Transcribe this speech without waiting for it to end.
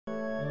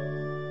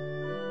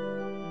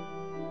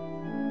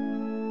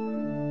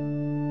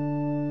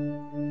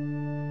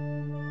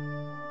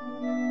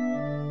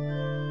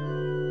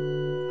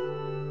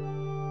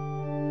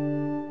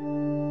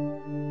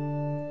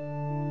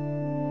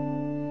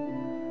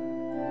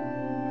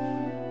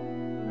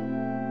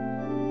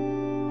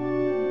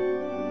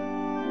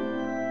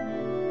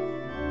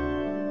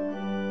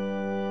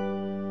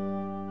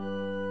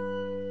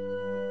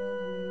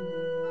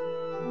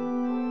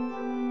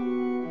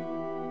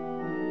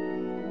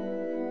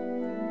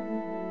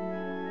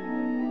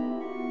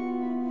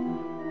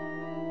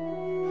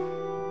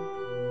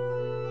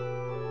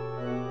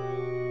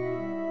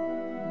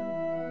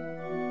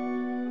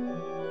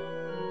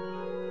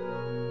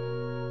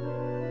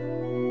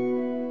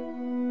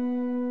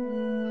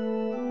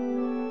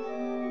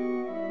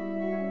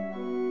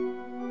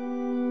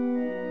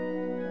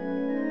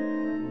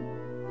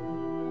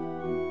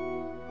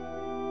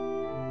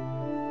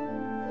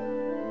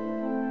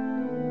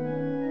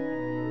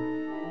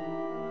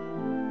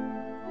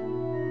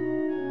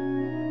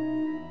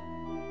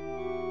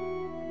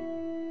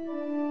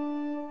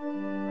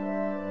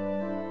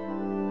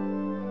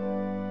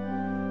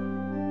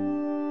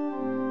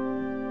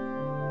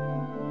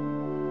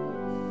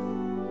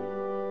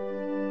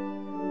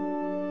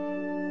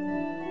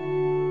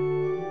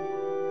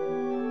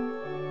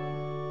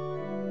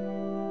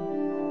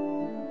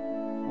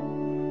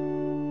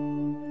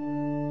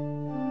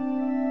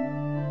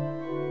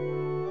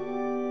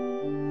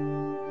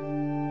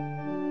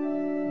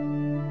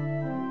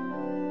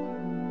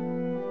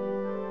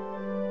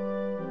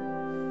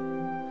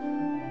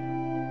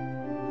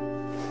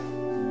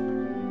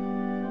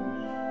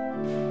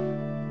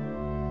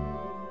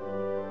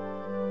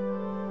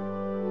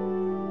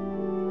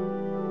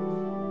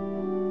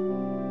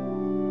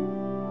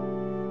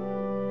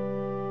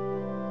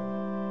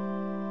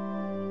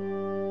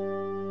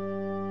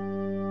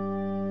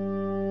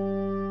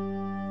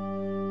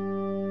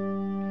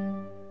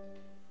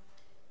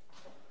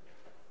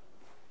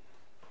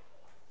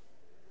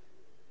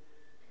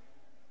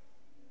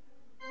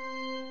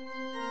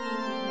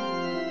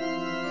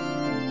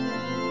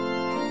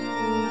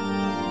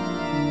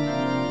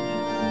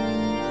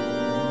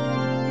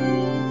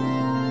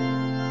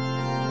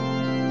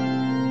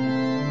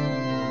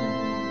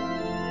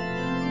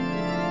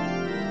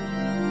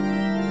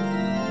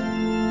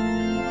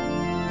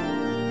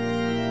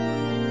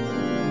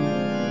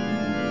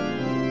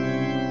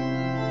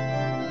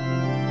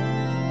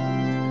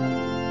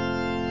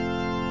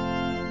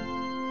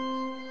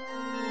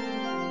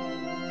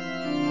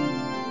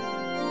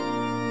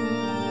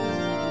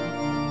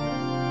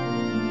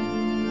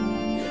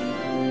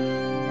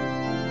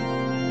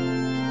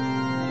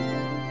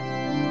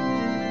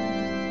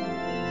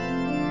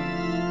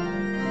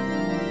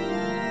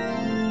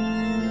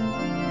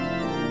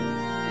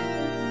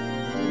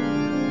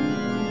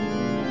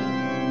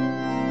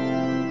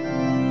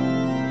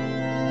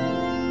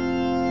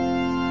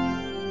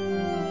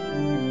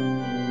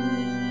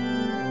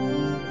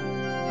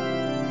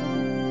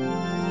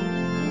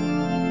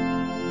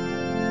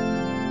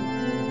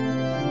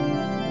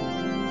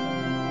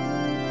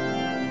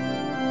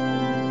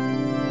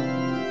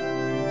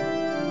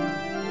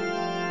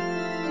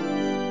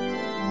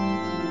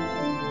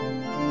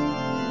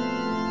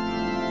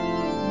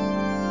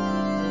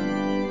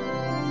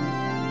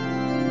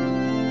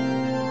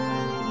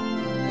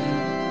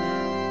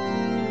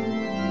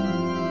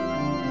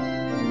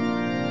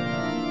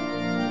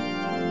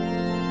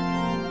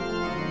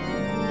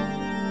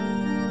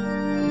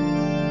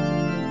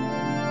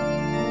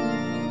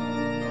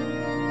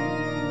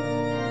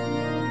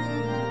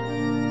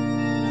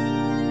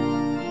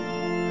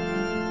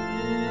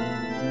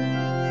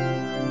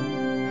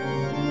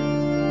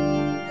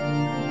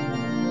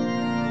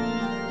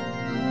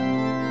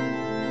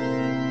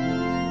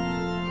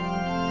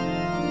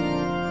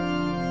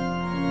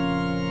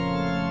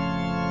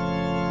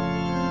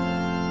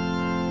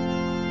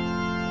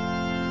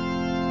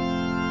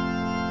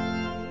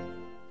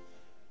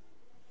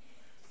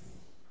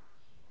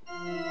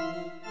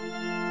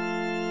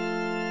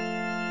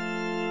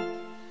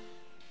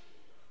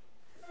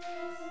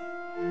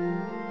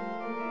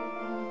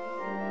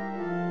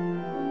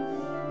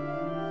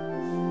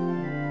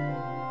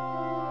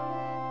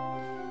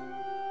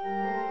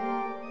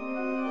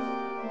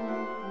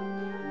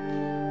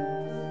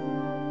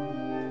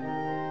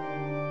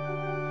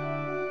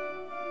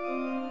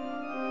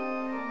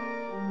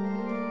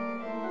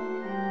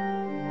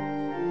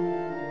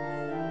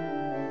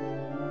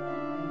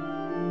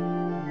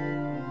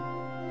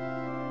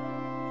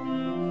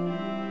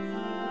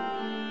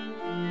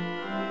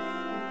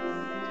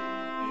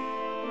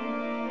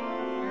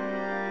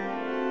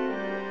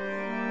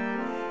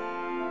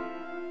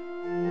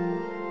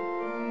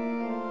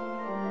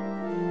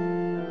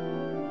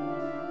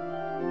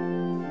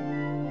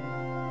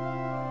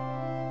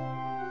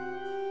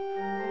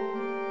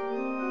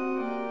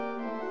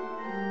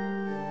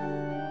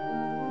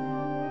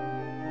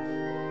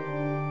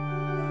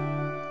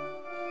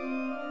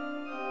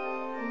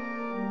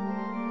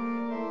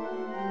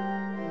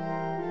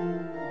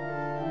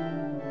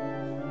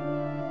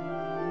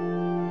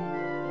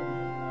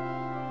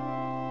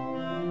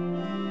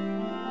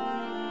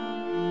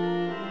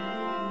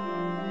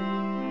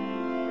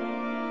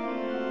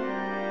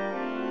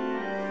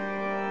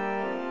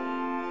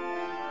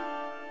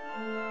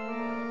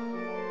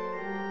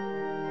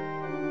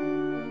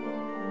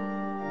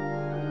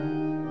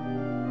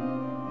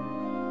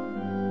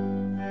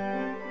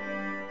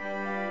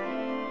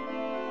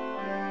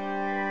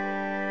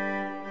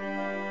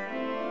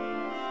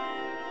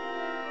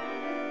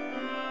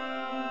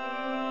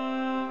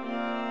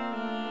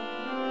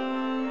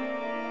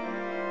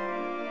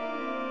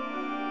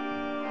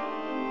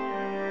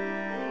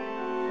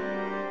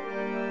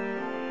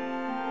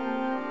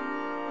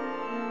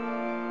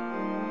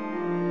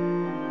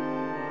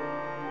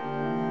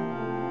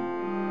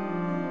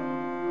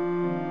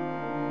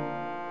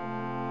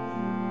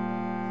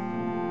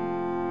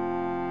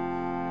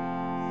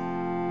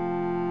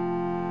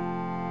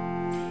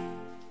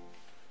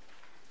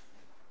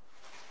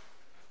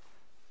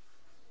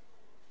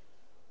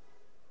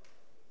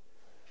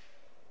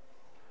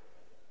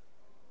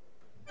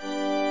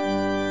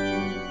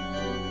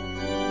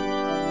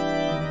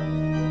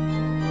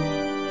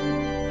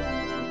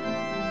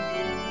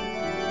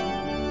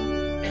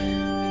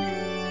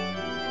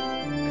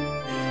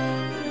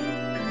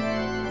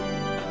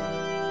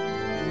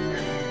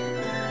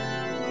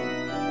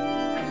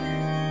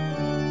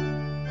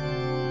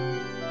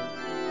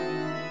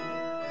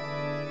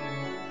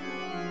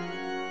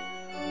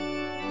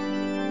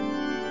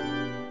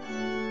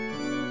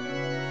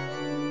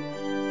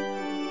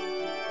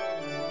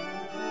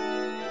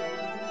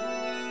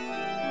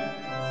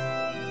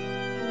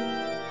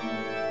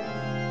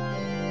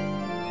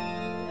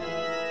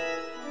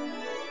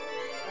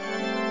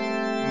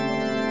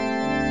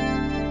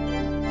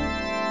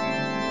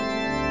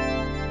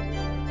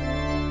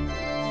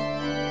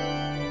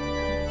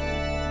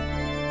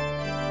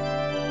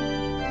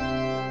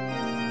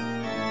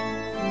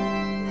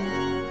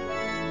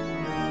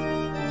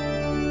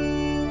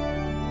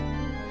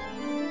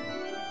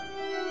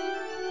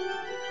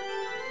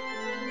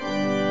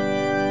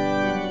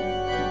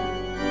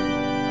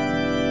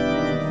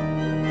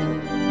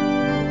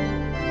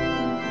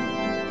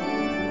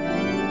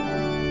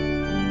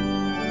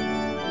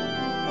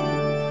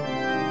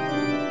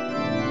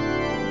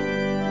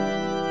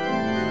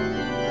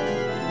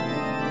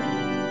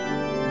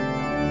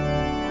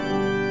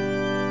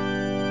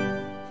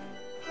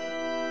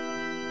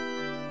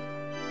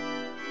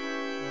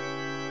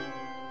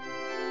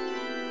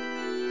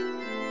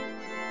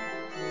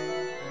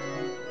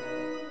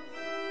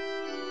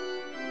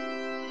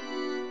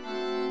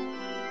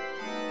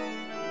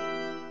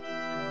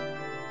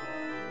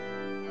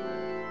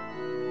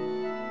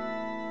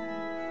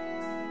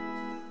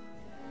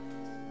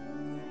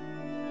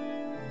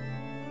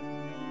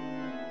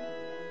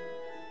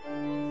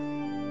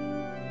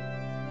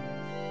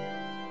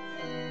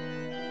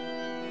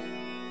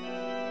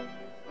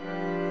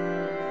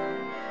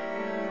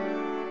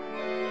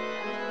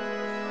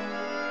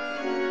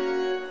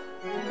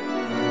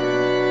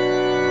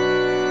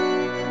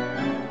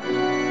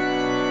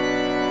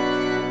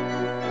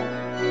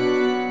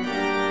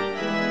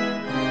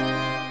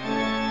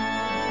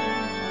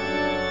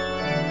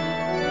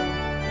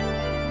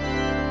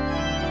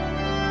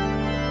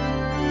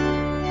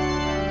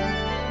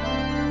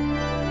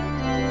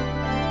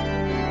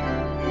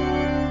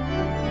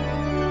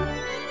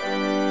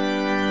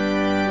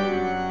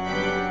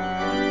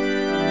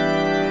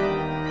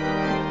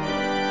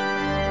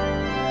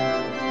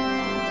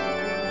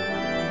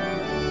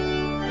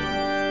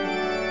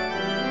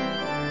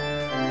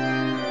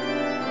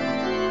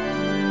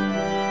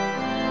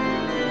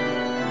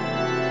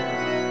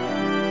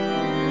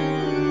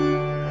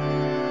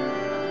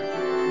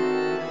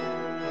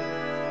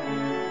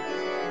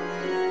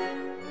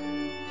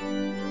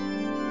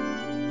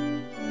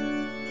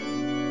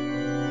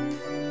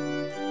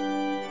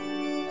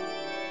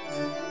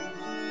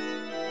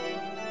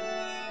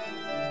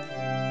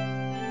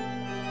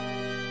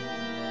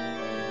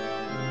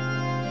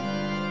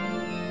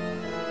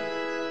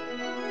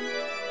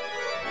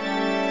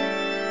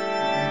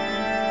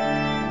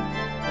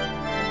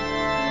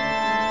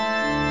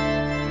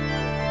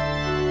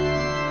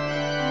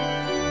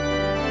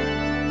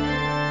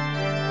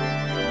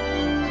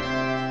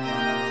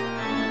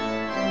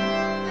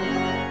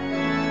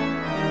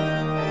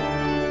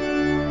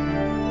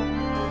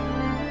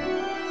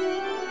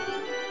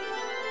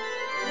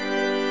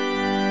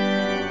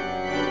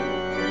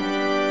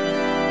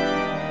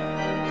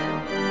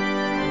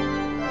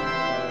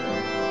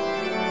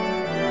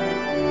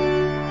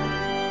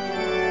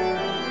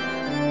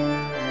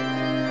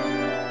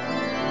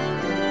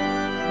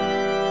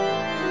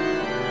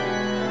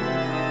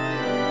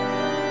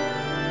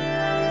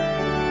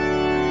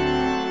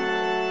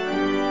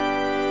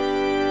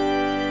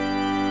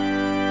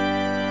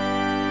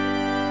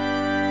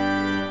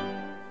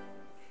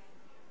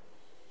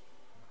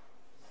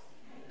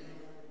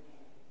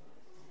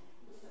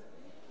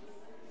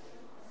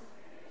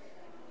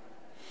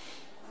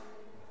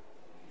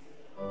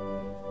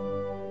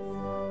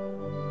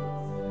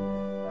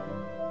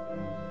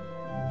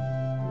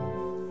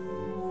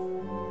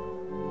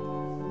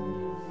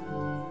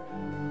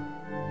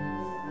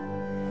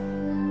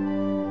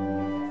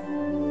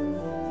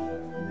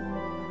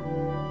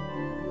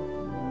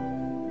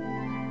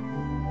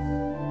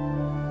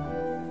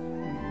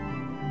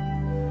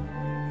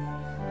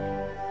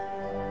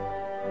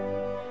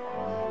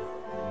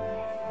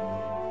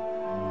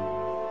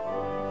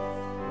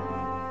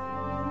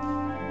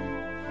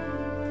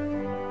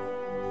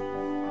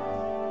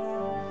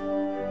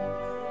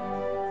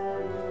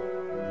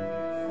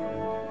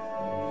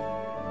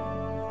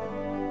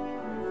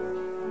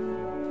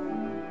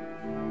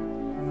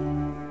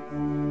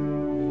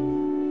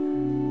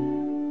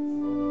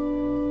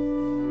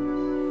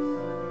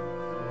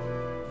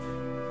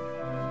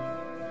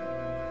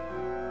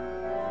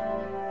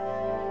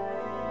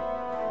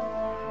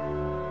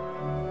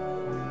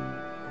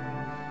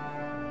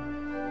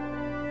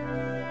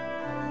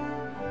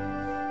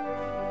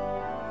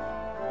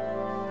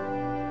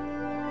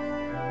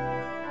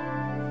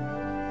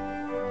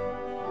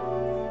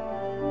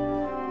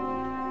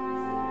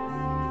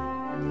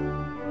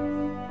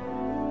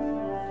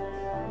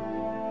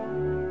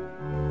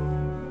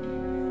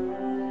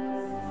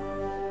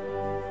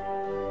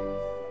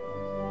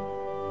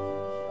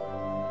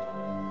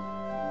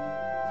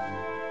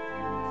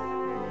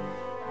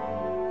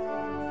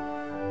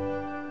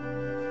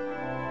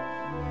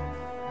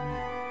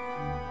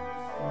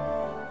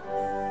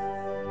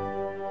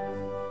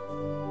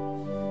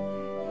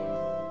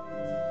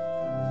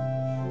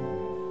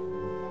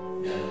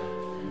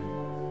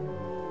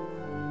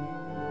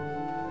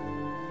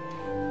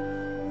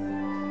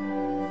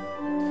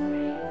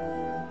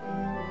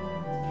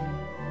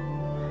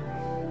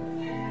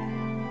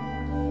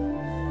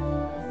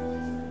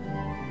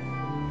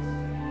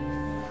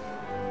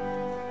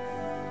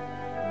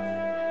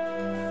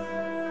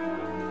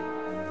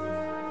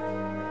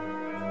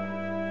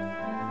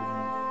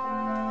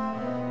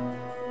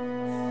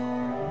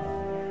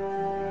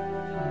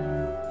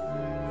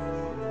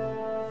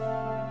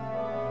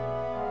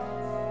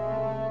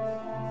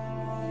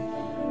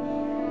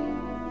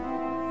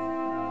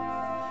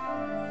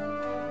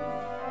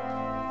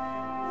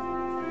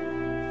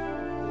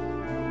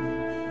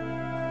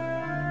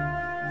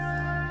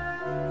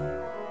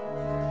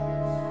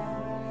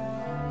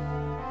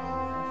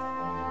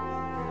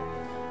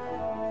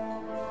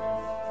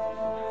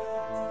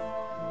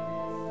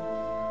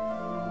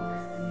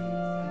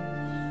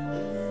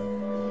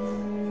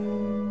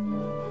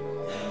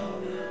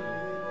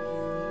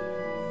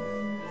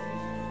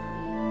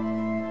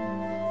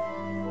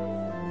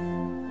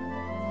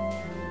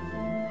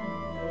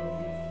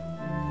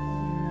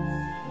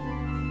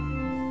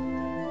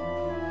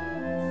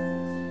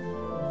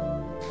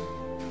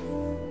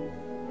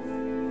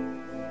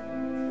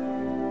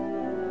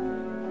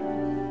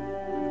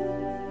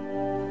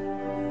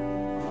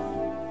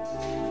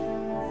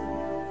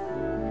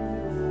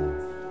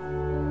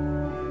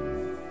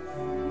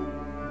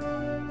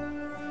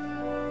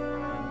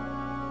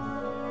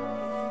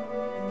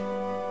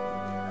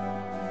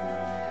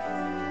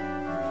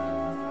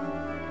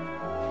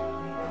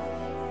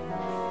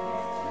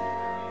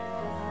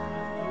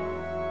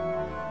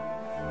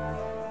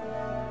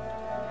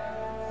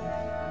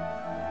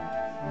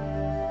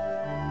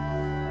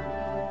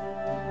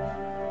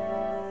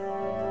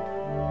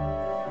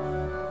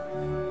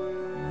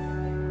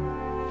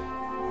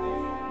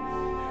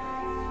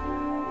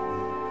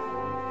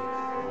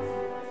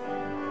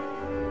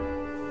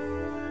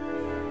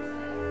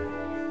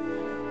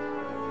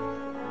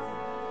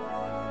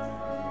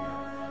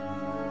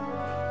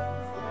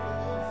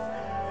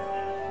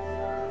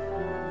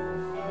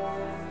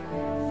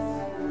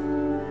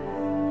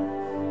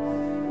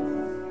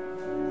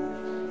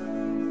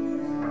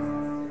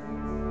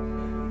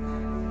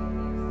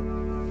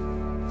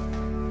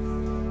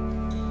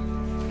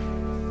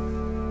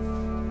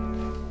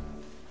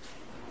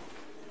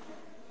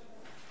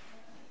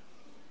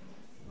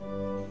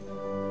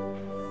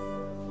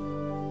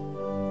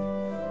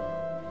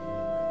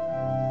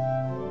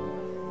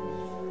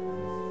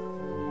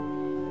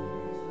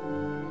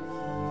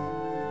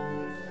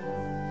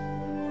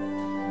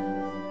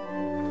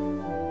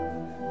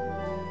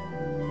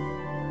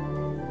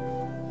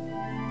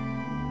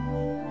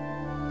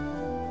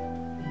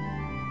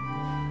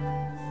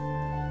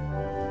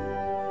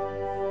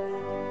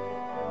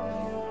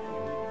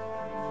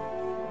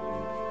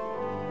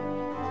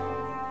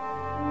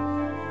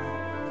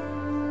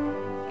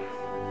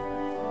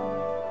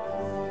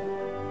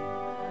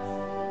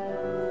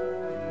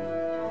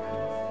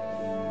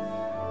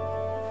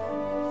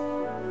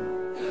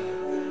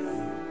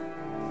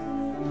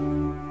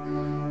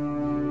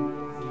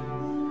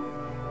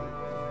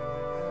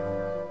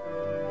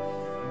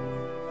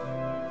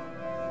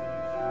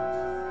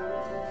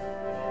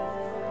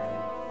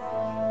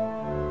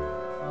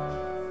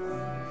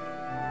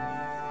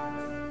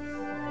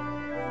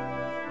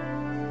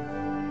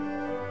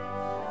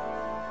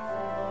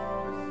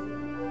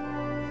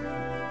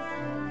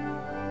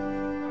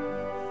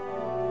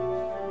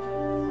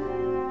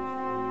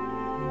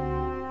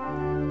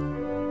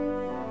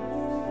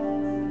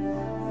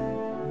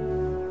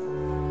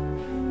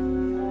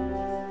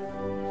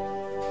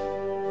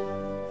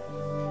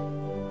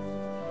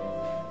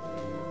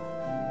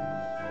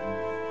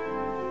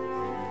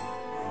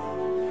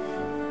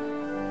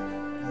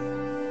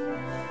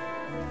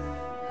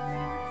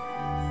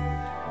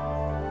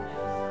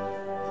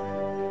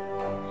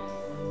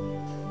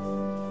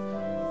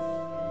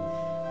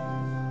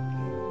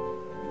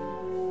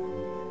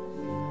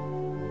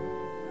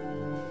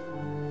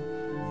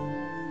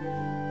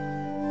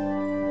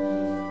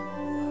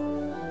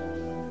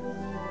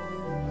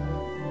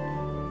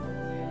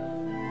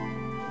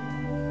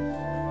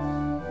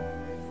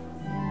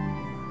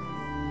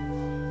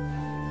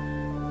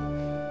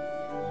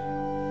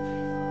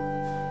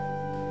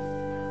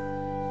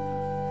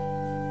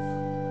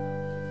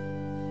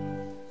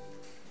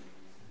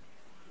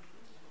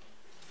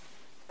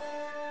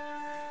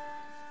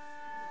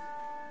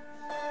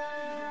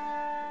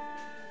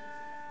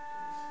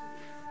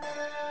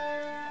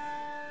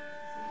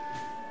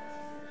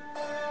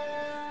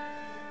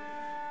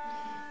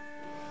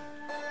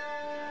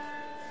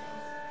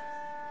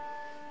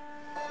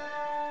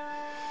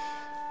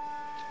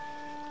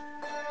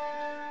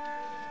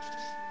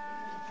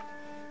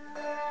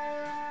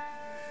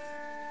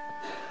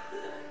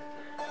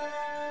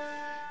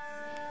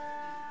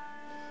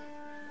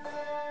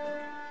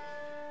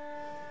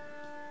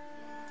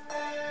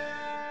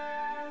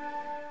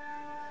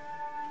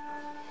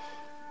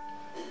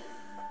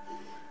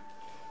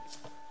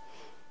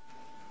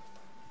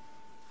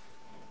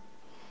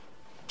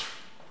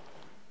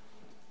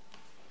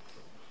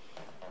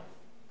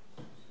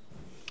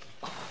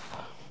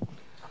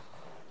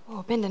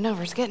Bending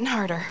over is getting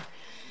harder.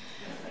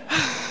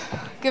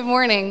 Good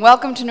morning.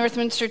 Welcome to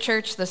Northminster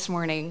Church this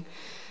morning.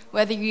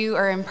 Whether you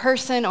are in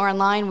person or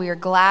online, we are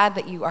glad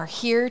that you are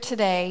here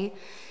today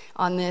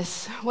on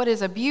this, what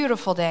is a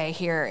beautiful day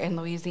here in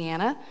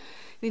Louisiana.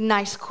 A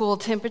nice cool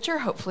temperature.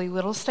 Hopefully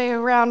it'll stay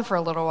around for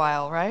a little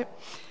while, right?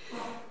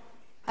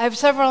 I have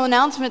several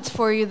announcements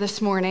for you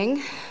this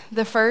morning.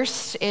 The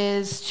first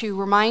is to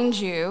remind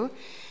you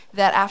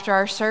that after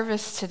our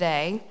service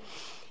today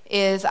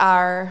is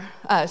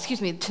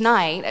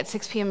tonight at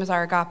 6 p.m. is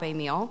our agape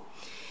meal.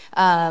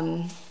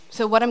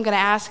 So what I'm going to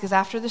ask is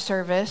after the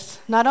service,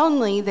 not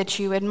only that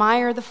you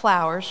admire the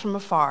flowers from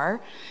afar,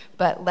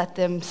 but let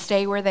them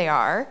stay where they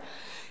are,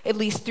 at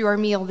least through our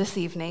meal this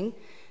evening,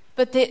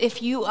 but that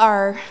if you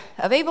are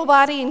of able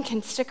body and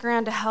can stick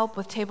around to help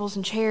with tables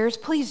and chairs,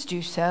 please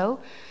do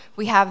so.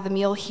 We have the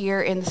meal here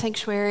in the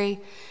sanctuary,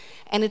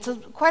 and it's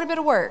quite a bit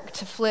of work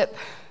to flip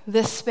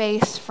this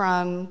space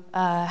from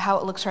how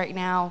it looks right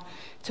now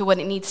to what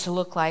it needs to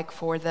look like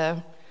for the,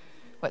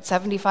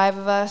 75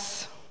 of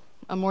us,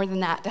 or more than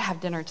that, to have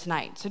dinner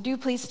tonight. So do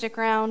please stick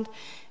around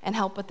and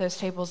help with those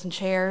tables and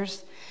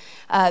chairs.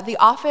 The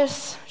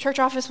church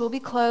office will be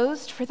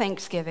closed for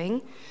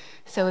Thanksgiving.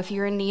 So if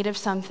you're in need of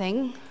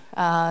something,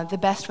 the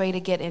best way to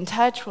get in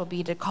touch will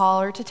be to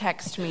call or to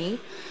text me.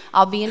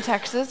 I'll be in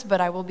Texas,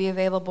 but I will be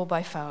available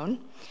by phone.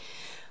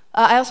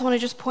 I also want to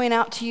just point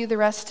out to you the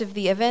rest of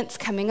the events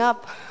coming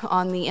up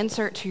on the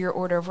insert to your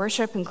order of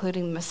worship,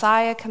 including the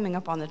Messiah coming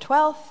up on the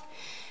 12th.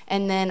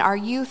 And then our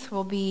youth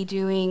will be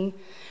doing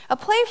a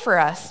play for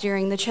us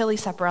during the chili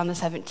supper on the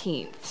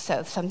 17th.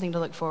 So something to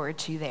look forward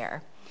to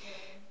there.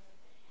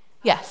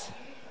 Yes? We're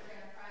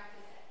going to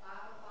practice at 5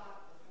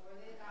 o'clock before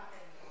the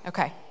agape meal.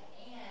 Okay.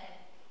 And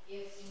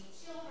if the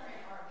children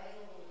are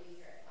available to be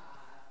here at 5,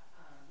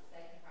 they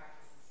can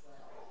practice as well.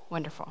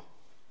 Wonderful.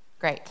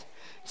 Great.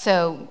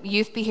 So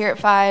youth be here at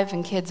 5,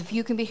 and kids, if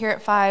you can be here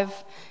at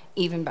 5,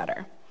 even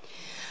better.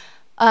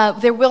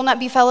 There will not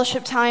be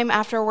fellowship time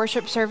after our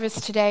worship service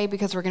today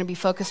because we're going to be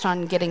focused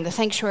on getting the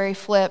sanctuary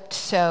flipped.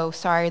 So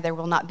sorry, there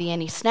will not be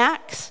any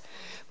snacks.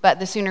 But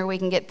the sooner we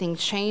can get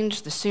things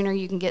changed, the sooner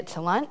you can get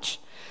to lunch.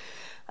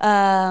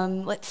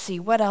 Let's see,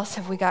 what else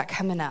have we got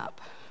coming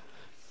up?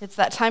 It's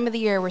that time of the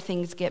year where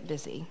things get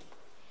busy.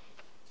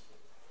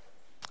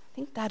 I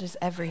think that is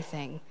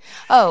everything.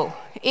 Oh,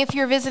 if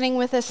you're visiting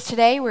with us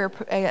today, we're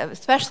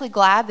especially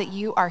glad that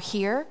you are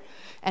here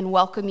and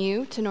welcome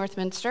you to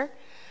Northminster.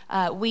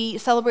 We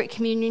celebrate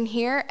communion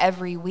here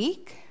every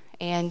week,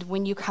 and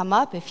when you come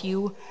up, if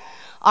you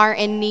are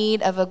in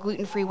need of a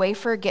gluten-free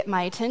wafer, get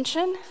my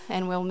attention,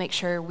 and we'll make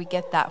sure we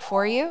get that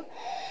for you.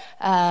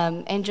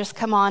 And just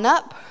come on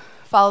up,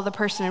 follow the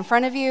person in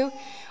front of you,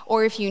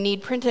 or if you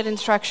need printed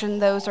instruction,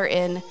 those are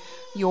in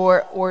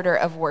your order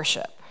of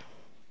worship.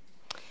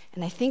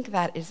 And I think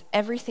that is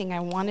everything I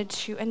wanted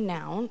to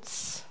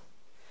announce.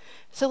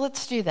 So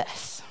let's do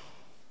this.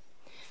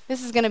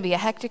 This is going to be a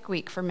hectic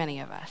week for many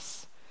of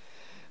us.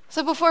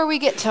 So before we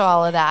get to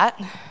all of that,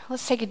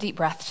 let's take a deep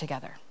breath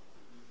together.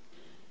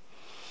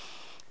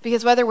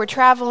 Because whether we're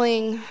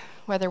traveling,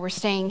 whether we're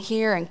staying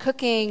here and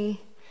cooking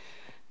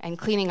and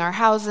cleaning our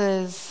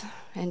houses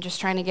and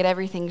just trying to get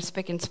everything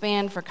spick and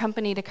span for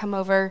company to come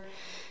over,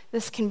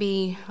 this can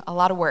be a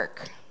lot of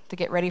work to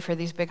get ready for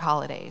these big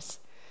holidays.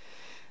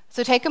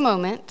 So take a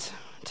moment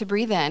to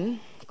breathe in,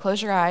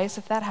 close your eyes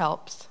if that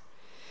helps,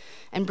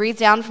 and breathe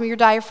down from your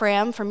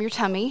diaphragm, from your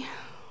tummy,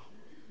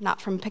 not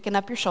from picking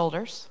up your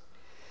shoulders.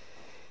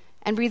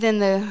 And breathe in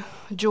the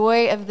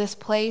joy of this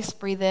place.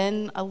 Breathe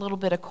in a little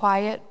bit of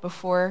quiet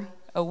before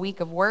a week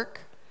of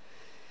work.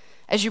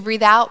 As you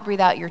breathe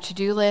out your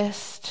to-do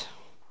list.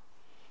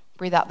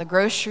 Breathe out the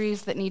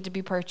groceries that need to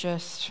be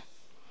purchased.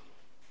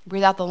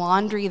 Breathe out the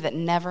laundry that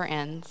never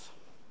ends.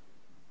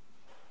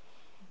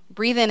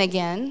 Breathe in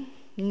again.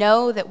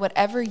 Know that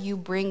whatever you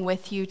bring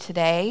with you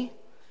today,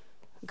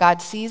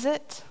 God sees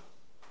it,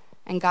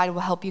 and God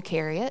will help you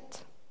carry it.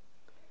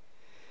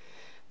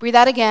 Breathe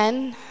out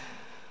again.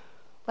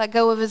 Let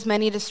go of as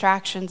many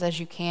distractions as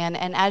you can.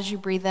 And as you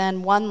breathe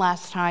in one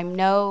last time,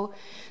 know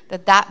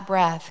that that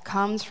breath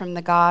comes from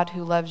the God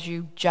who loves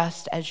you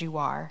just as you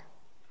are.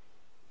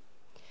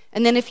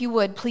 And then if you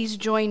would, please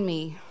join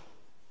me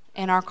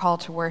in our call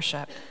to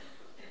worship.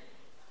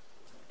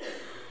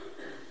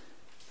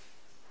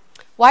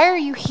 Why are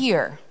you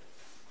here?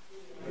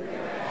 We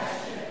are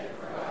passionate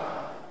for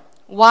God.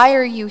 Why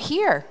are you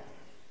here?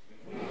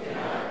 We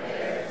cannot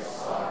bear the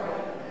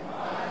sorrow and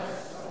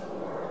violence of the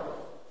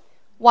world.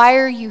 Why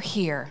are you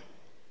here?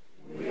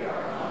 We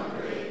are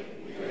hungry,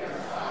 we are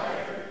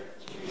tired,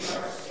 we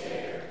are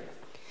scared.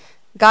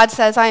 God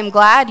says, I am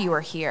glad you are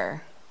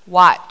here.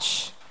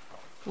 Watch.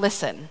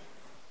 Listen.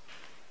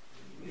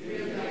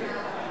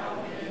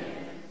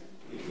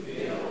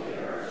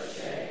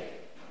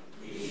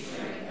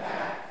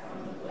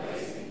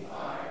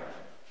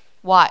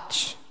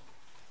 Watch.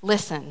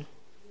 Listen.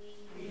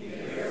 We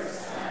hear a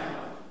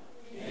sound.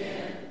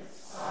 Then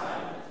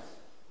silence.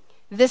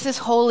 This is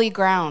holy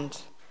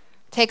ground.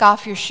 Take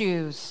off your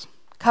shoes.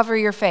 Cover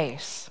your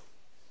face.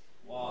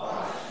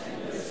 Watch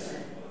and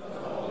listen for the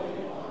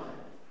Holy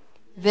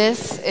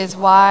This is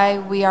why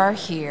we are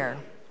here.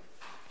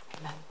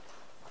 Amen.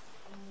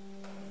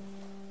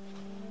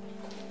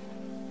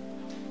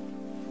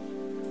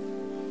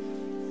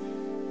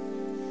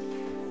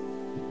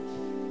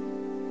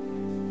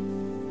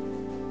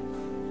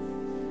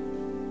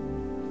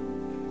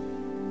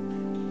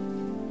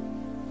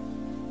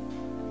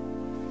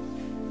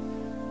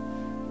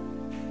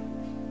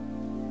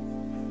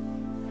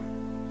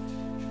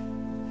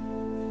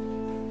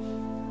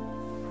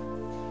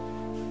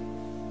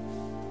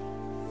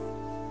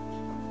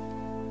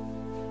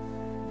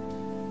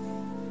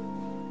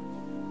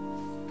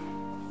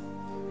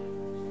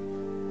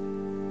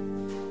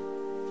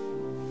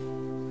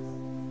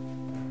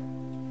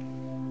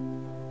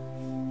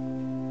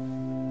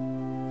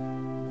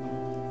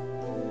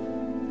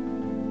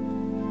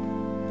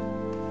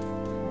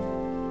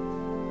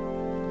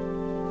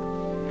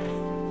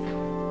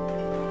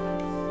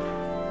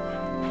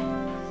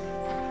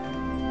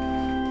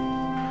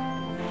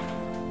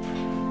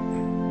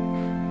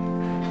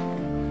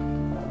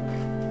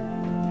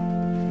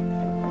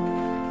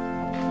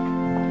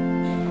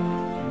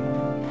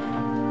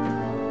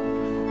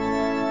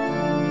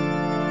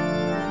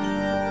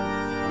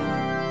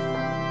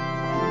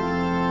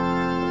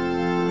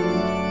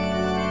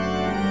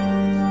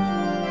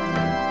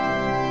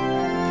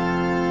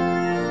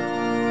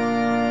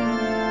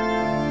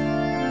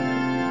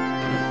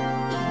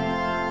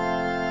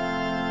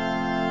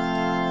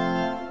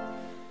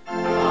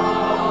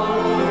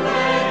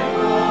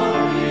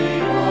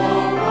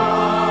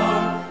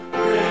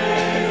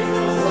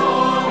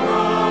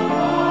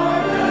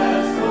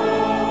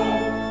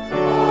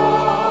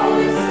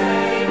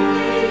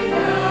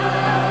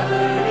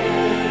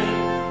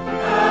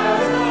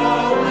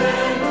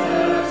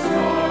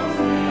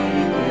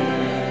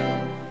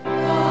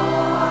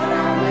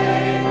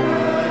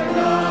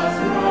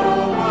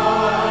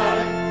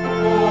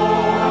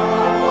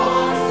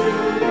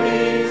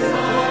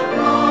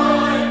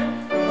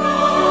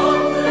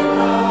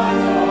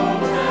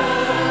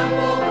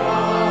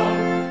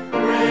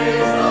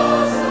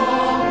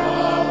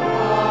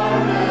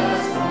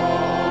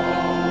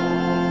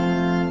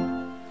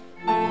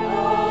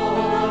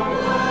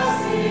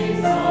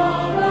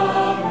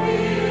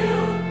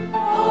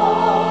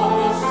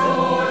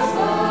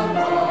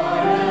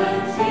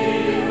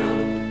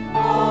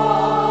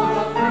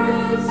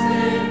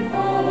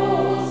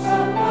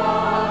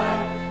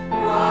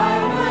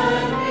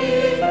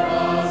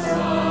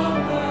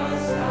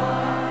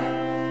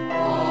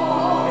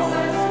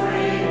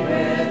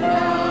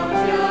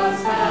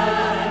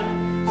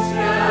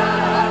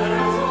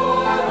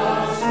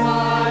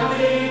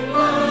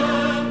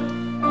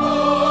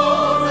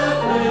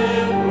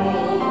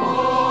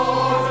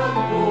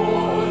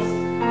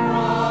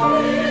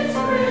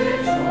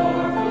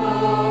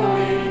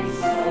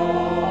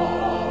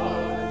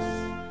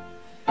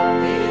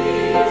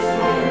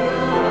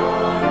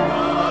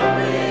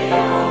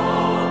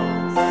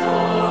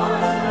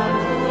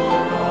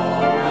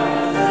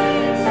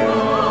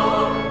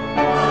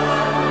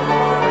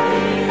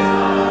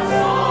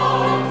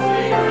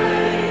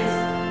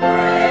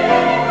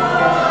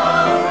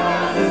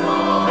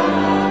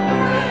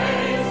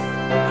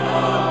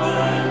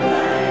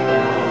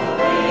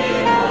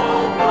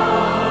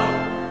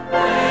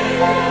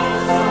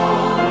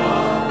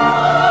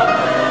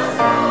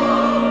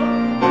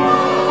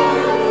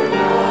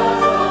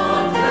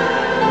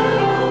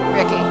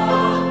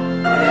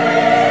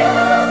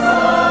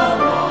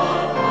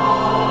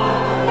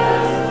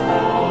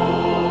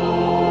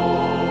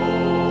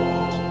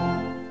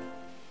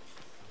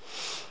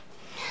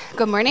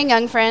 Good morning,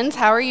 young friends.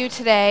 How are you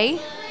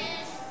today?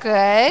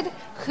 Good.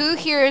 Who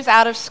here is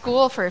out of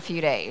school for a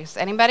few days?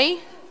 Anybody?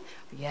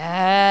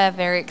 Yeah,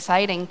 very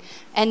exciting.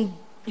 And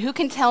who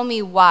can tell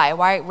me why?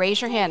 Why?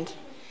 Raise your hand.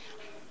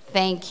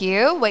 Thank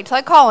you. Wait till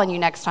I call on you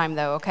next time,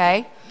 though,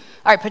 okay?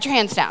 All right, put your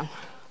hands down,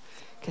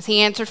 because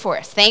he answered for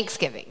us.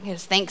 Thanksgiving.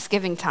 It's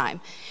Thanksgiving time.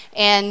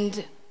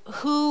 And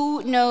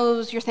who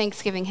knows your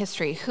Thanksgiving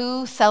history?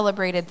 Who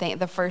celebrated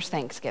the first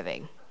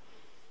Thanksgiving?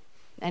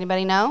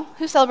 Anybody know?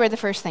 Who celebrated the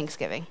first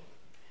Thanksgiving?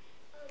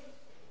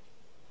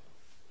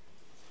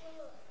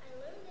 I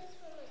learned this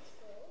from my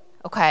school.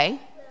 Okay.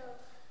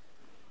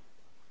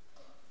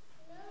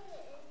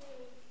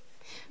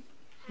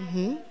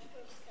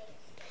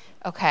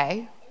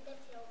 Okay.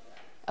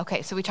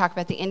 Okay, so we talk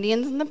about the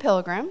Indians and the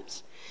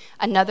Pilgrims.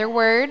 Another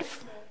word,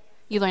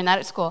 you learned that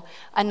at school.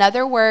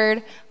 Another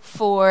word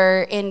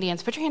for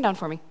Indians, put your hand down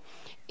for me,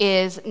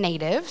 is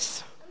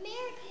natives.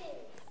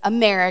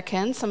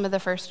 Americans, some of the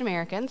first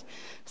Americans.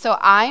 So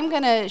I'm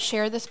going to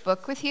share this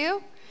book with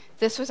you.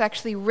 This was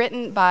actually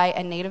written by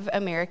a Native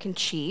American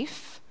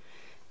chief.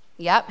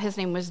 Yep, his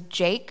name was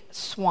Jake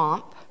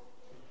Swamp.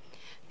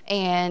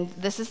 And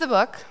this is the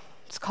book.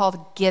 It's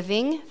called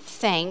Giving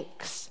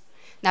Thanks.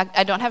 Now,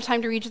 I don't have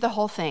time to read you the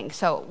whole thing,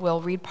 so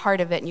we'll read part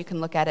of it and you can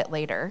look at it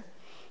later.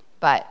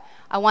 But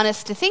I want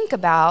us to think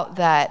about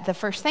that the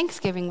first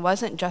Thanksgiving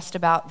wasn't just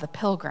about the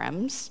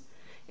Pilgrims.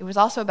 It was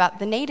also about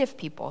the native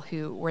people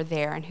who were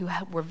there and who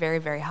were very,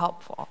 very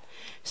helpful.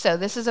 So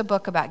this is a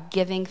book about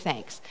giving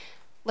thanks.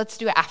 Let's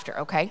do it after,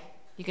 okay?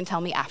 You can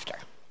tell me after.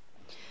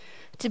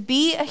 To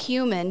be a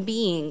human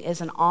being is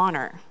an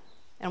honor,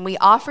 and we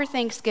offer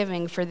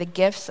thanksgiving for the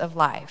gifts of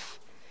life.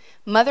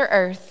 Mother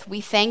Earth, we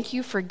thank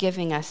you for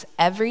giving us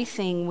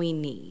everything we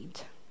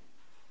need.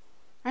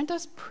 Aren't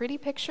those pretty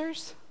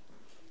pictures?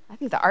 I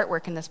think the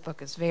artwork in this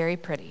book is very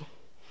pretty.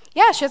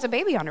 Yeah, she has a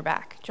baby on her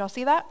back. Did y'all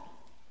see that?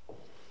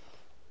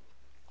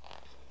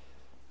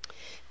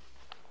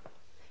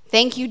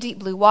 Thank you, deep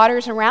blue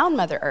waters around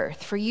Mother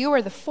Earth, for you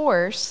are the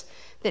force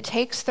that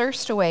takes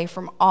thirst away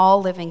from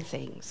all living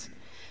things.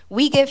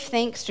 We give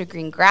thanks to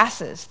green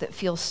grasses that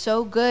feel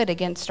so good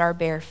against our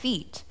bare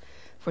feet,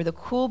 for the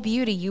cool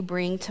beauty you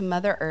bring to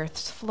Mother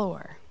Earth's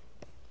floor.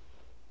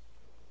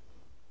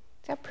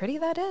 See how pretty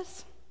that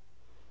is?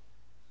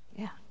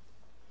 Yeah.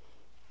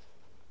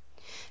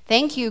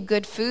 Thank you,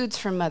 good foods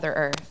from Mother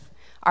Earth,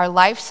 our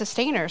life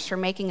sustainers, for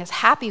making us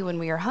happy when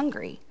we are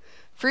hungry.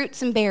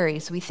 Fruits and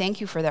berries, we thank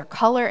you for their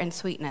color and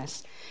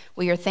sweetness.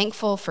 We are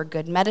thankful for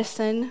good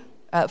medicine,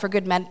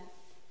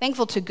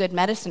 thankful to good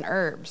medicine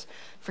herbs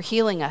for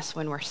healing us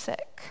when we're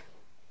sick.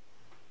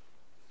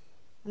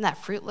 Doesn't that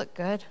fruit look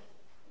good?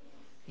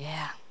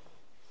 Yeah.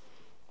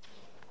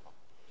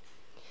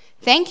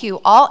 Thank you,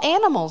 all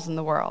animals in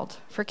the world,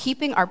 for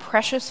keeping our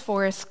precious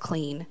forests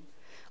clean.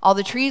 All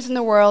the trees in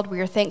the world, we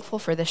are thankful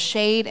for the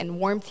shade and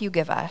warmth you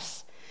give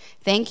us.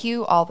 Thank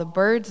you, all the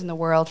birds in the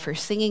world, for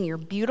singing your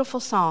beautiful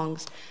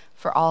songs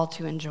for all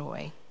to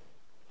enjoy.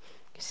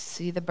 You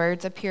see the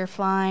birds up here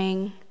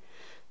flying,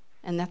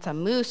 and that's a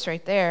moose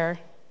right there,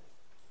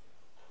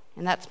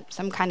 and that's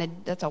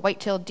a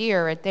white-tailed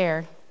deer right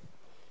there.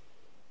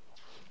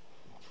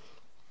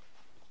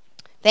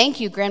 Thank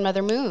you,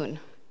 Grandmother Moon,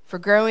 for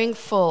growing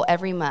full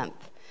every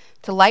month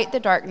to light the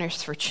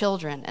darkness for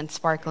children and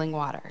sparkling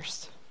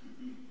waters.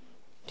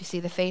 Do you see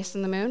the face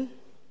in the moon?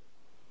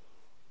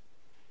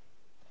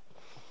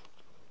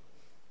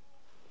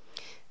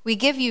 We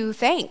give you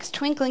thanks,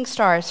 twinkling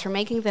stars, for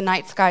making the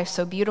night sky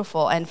so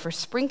beautiful and for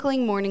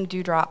sprinkling morning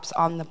dewdrops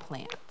on the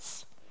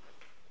plants.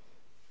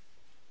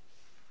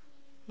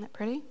 Isn't that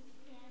pretty?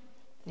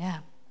 Yeah.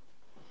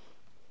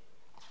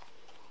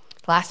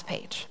 Last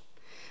page.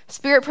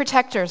 Spirit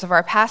protectors of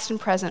our past and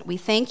present, we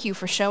thank you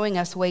for showing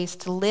us ways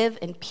to live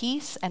in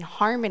peace and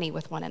harmony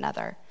with one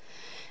another.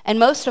 And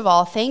most of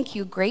all, thank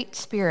you, Great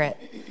Spirit,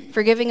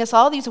 for giving us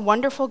all these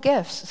wonderful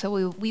gifts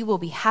so we will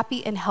be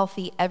happy and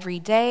healthy every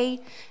day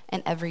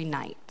and every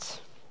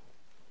night.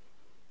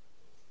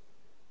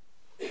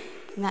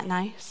 Isn't that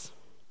nice?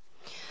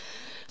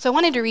 So I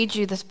wanted to read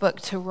you this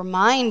book to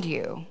remind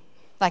you,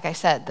 like I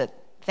said, that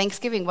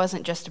Thanksgiving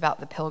wasn't just about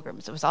the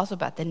pilgrims. It was also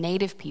about the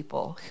native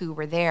people who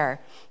were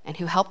there and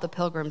who helped the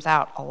pilgrims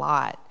out a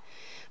lot.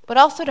 But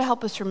also to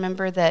help us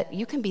remember that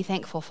you can be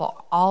thankful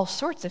for all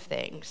sorts of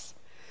things.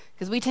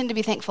 Because we tend to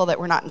be thankful that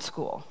we're not in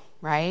school,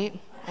 right?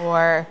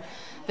 Or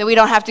that we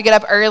don't have to get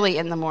up early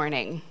in the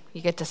morning.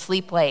 You get to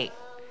sleep late.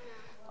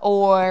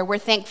 Or we're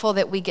thankful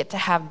that we get to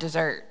have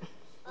dessert.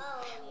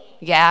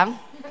 Yeah?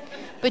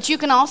 But you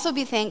can also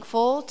be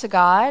thankful to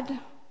God.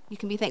 You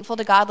can be thankful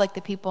to God, like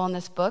the people in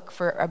this book,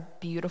 for a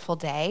beautiful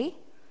day,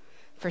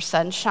 for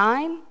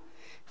sunshine,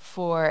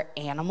 for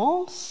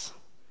animals.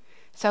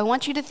 So I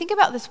want you to think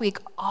about this week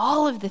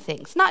all of the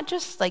things, not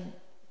just like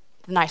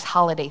the nice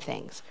holiday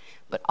things,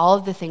 but all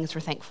of the things we're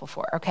thankful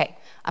for. Okay,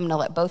 I'm going to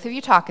let both of you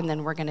talk, and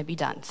then we're going to be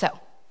done. So,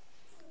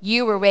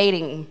 you were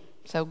waiting,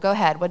 so go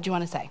ahead. What do you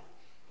want to say?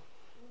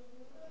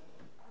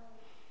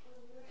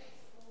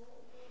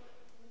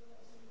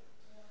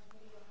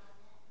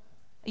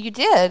 You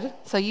did?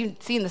 So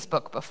you've seen this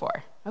book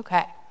before.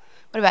 Okay.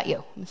 What about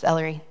you, Miss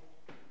Ellery?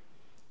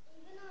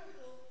 Even our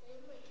whole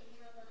family can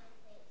have a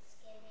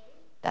Thanksgiving.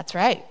 That's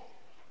right.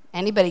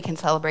 Anybody can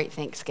celebrate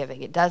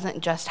Thanksgiving. It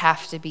doesn't just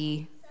have to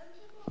be... Some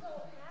people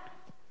don't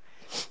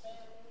have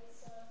families,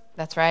 so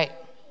That's right.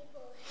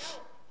 people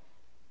help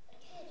a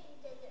kid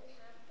who doesn't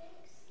have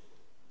Thanksgiving.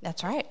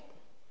 That's right.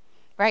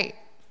 Right.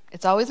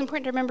 It's always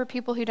important to remember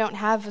people who don't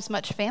have as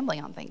much family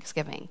on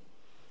Thanksgiving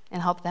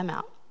and help them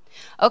out.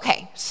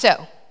 Okay,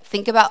 so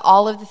think about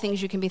all of the things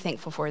you can be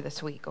thankful for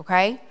this week,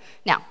 okay?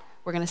 Now,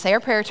 we're going to say our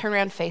prayer, turn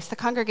around, face the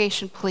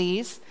congregation,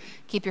 please.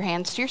 Keep your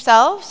hands to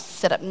yourselves.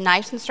 Sit up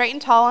nice and straight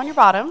and tall on your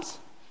bottoms.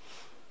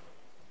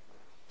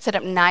 Sit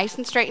up nice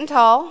and straight and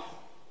tall.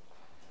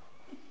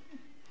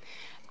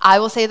 I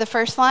will say the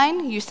first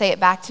line. You say it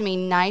back to me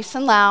nice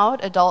and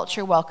loud. Adults,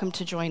 you're welcome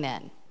to join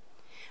in.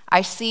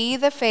 I see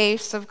the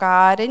face of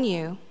God in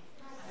you.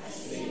 I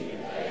see the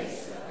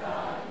face of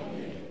God in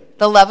you.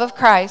 The love of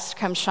Christ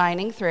comes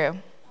shining through.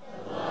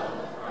 The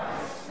love of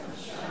Christ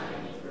comes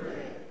shining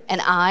through.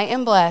 And I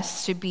am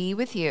blessed to be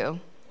with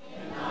you.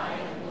 And I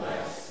am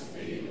blessed to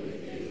be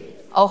with you.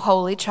 O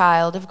holy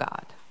child of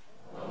God.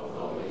 O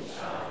holy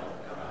child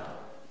of God.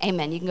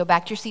 Amen. You can go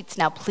back to your seats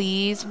now.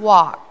 Please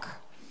walk.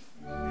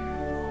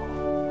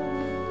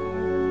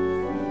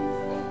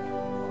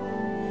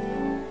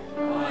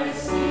 I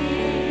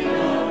see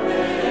the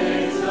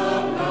face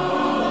of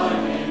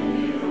God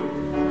in you.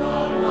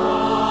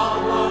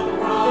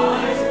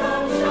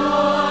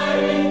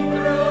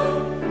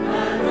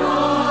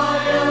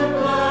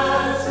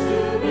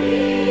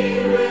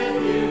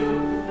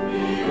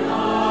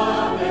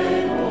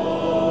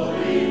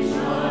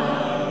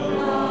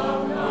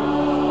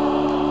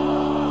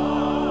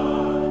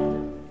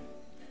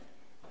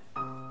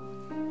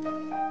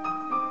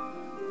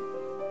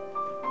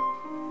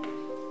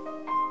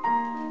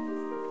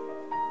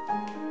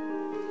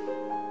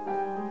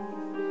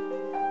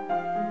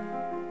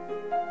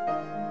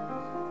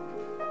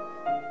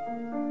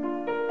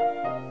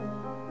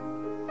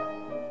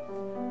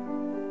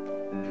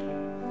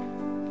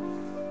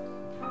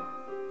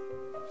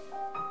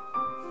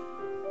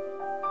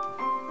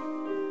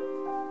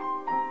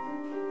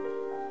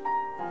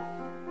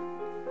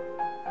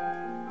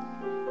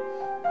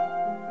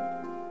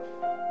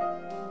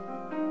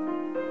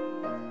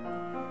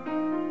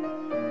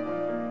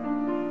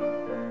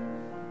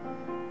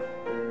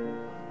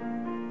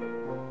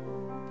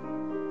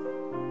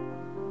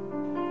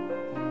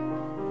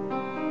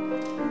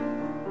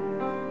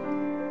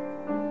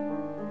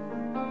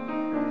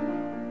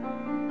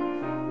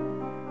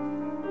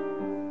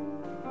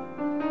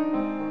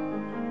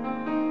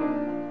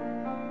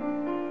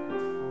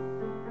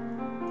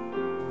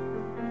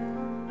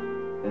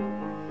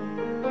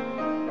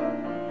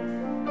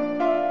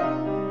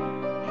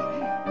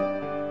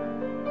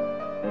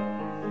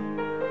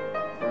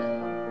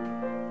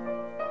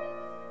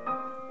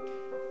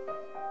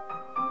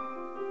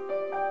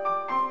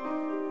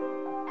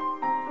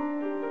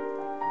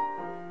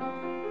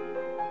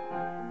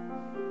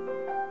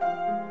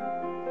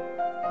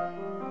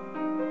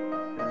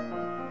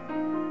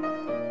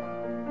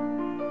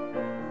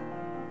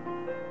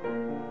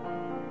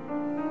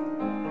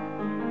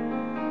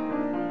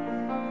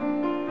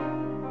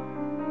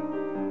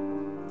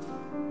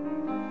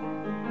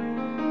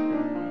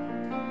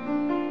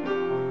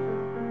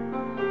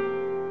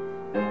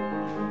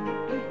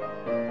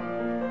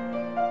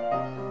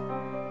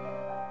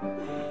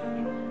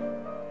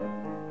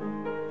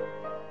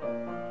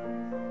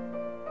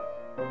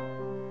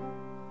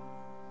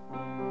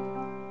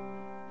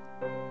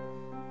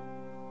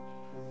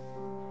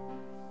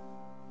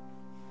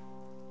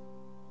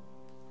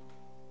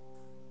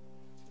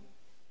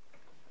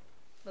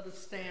 Let us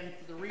stand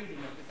for the reading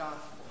of the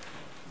gospel.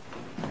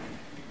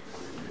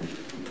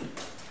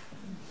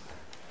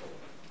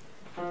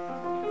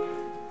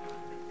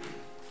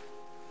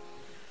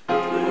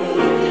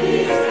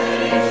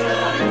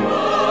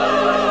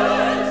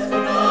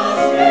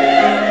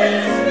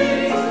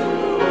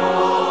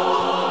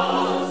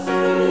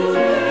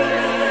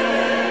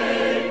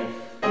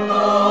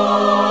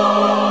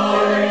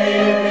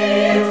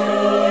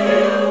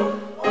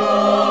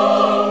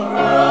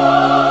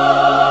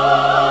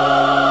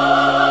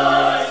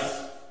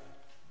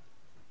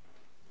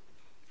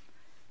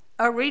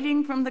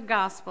 Reading from the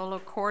Gospel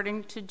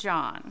according to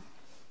John.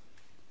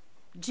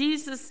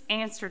 Jesus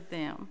answered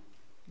them,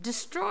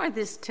 "Destroy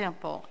this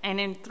temple, and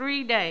in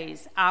 3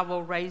 days I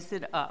will raise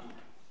it up."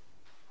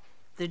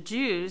 The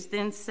Jews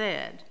then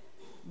said,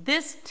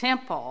 "This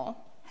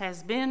temple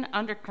has been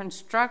under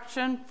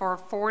construction for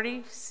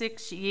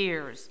 46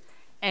 years,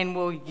 and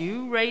will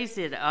you raise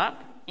it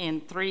up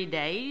in 3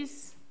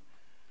 days?"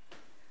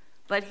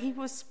 But he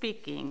was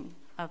speaking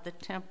of the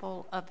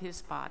temple of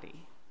his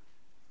body.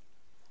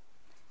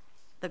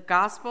 The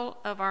Gospel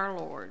of our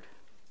Lord.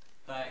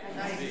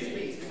 Thanks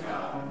be to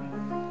God.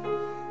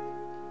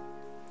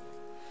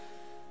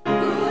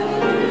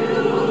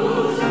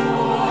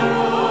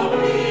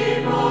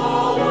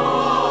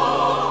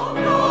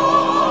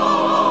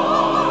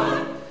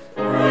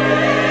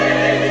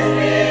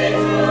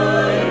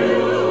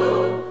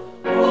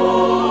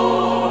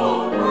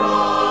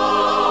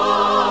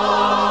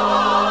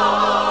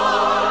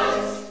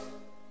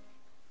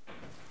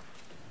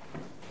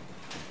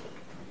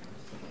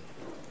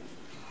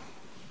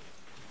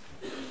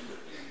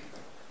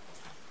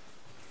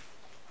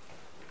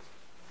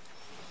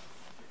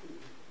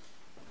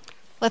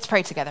 Let's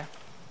pray together.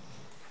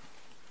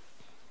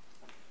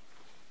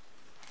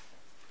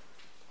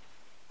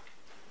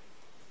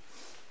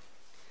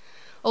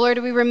 Oh Lord,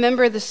 we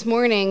remember this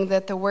morning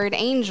that the word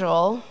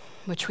angel,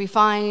 which we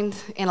find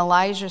in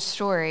Elijah's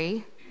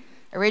story,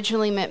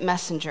 originally meant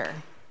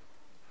messenger.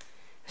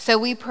 So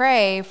we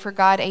pray for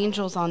God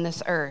angels on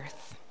this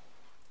earth.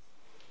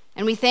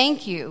 And we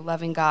thank you,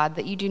 loving God,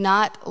 that you do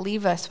not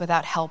leave us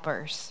without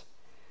helpers.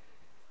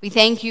 We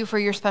thank you for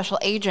your special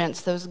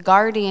agents, those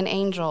guardian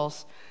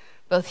angels,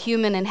 both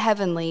human and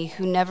heavenly,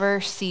 who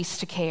never cease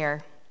to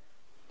care.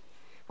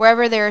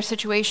 Wherever there are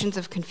situations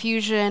of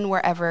confusion,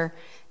 wherever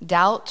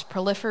doubts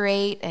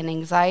proliferate and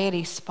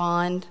anxiety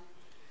spawn,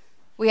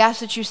 we ask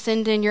that you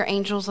send in your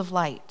angels of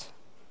light.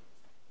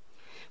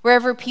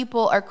 Wherever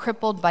people are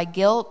crippled by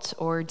guilt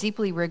or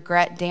deeply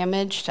regret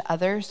damage to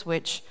others,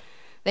 which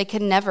they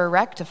can never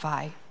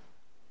rectify,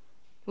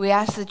 we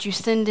ask that you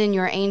send in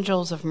your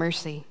angels of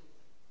mercy.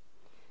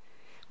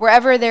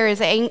 Wherever there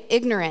is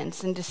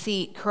ignorance and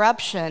deceit,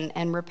 corruption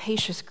and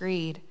rapacious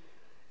greed,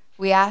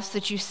 we ask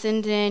that you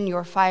send in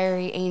your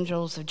fiery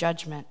angels of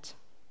judgment.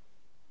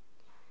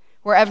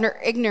 Wherever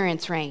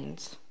ignorance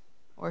reigns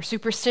or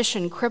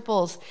superstition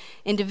cripples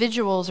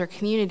individuals or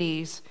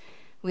communities,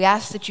 we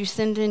ask that you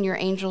send in your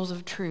angels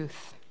of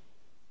truth.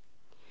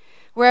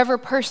 Wherever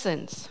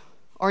persons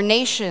or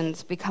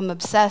nations become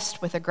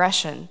obsessed with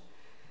aggression,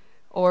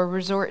 or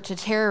resort to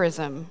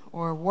terrorism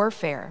or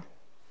warfare.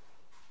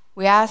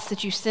 We ask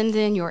that you send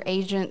in your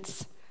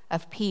agents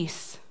of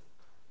peace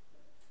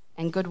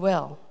and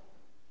goodwill.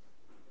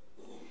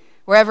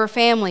 Wherever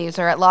families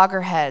are at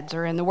loggerheads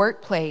or in the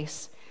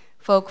workplace,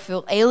 folk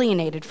feel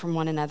alienated from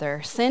one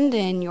another, send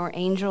in your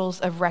angels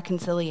of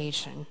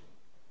reconciliation.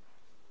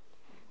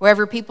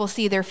 Wherever people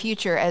see their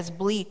future as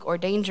bleak or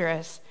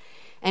dangerous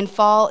and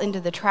fall into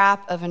the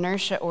trap of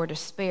inertia or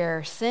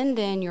despair, send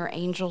in your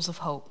angels of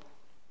hope.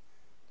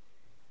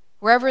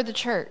 Wherever the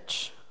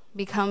church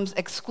becomes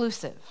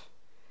exclusive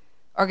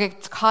or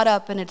gets caught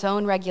up in its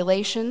own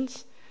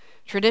regulations,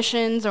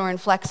 traditions, or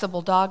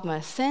inflexible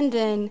dogma, send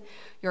in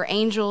your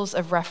angels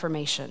of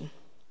reformation.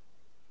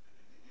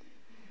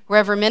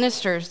 Wherever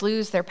ministers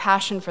lose their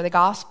passion for the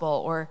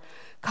gospel or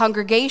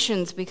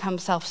congregations become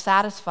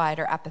self-satisfied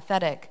or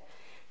apathetic,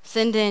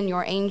 send in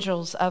your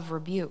angels of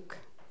rebuke.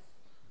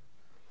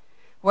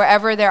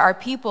 Wherever there are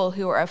people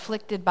who are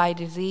afflicted by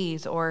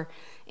disease or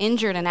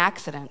injured in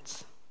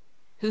accidents,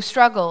 who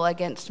struggle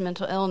against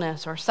mental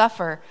illness or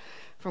suffer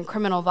from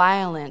criminal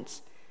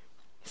violence,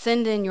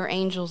 send in your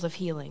angels of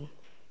healing.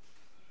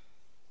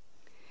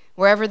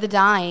 Wherever the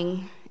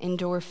dying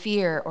endure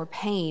fear or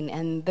pain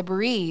and the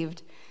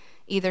bereaved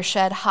either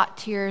shed hot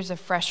tears of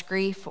fresh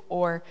grief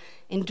or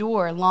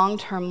endure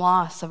long-term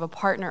loss of a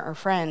partner or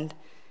friend,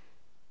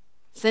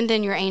 send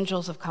in your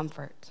angels of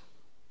comfort.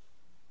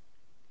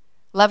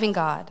 Loving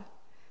God,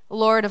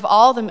 Lord of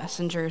all the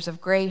messengers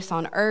of grace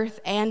on earth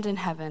and in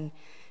heaven,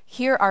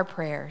 hear our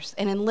prayers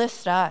and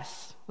enlist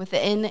us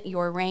within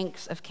your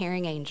ranks of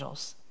caring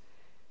angels.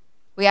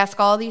 We ask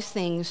all these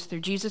things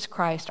through Jesus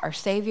Christ, our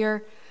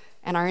Savior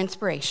and our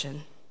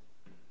inspiration.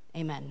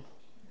 Amen.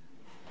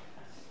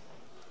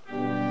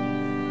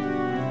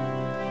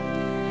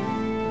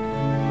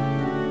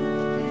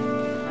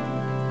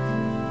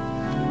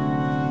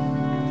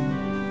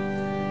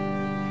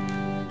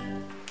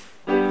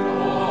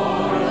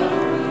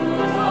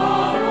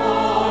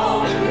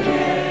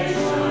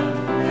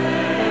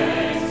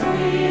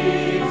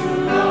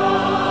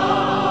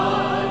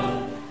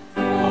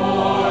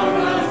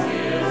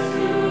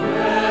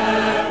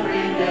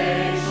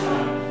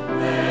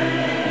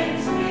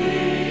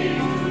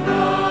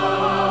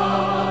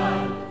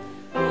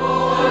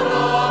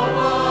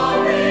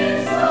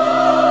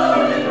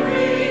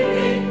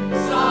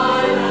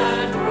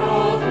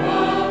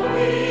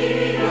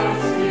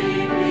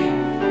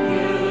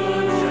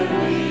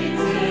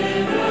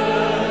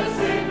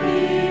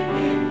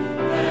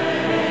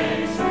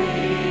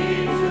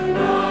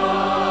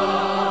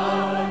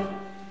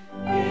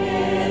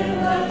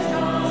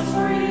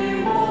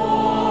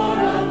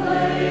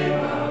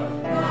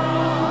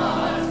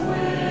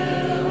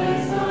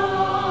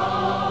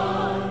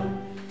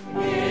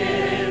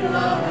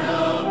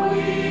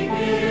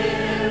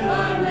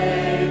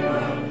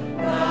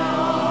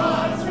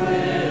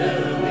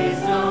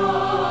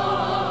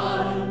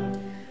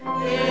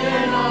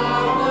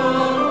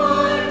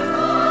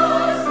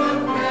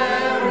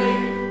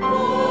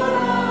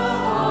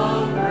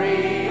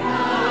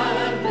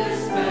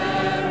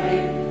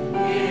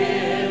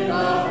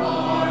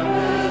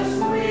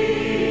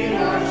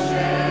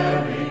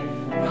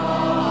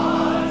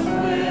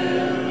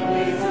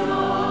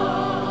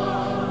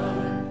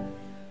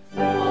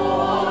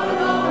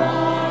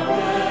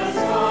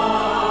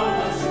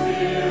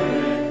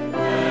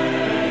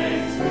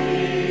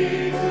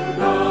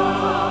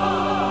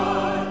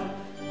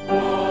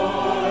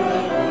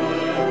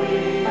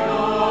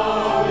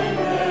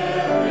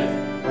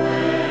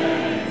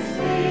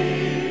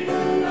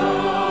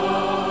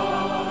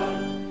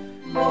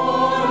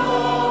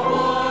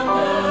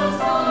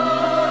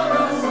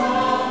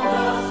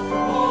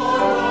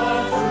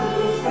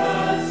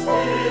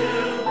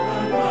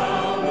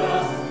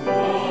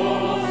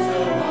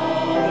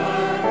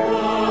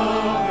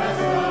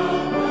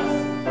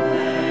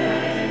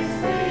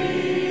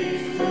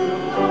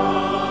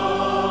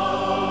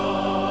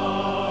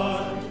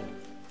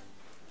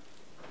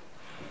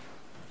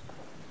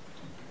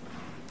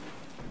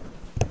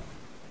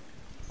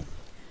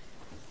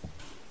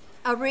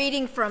 A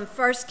reading from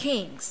 1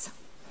 Kings.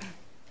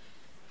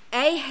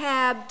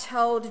 Ahab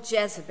told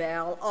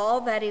Jezebel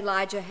all that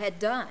Elijah had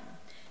done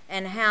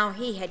and how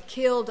he had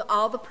killed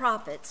all the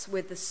prophets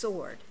with the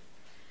sword.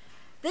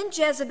 Then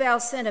Jezebel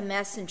sent a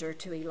messenger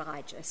to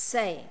Elijah,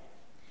 saying,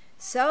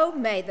 "So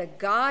may the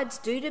gods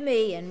do to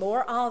me and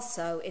more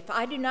also, if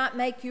I do not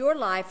make your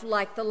life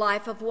like the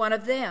life of one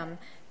of them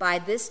by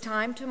this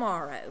time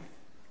tomorrow."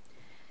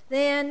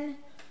 Then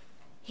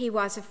he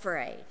was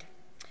afraid.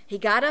 He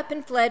got up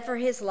and fled for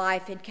his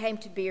life and came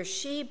to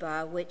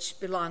Beersheba, which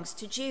belongs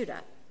to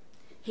Judah.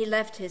 He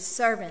left his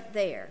servant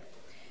there.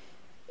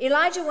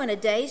 Elijah went a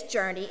day's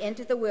journey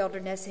into the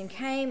wilderness and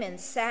came and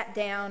sat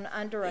down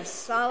under a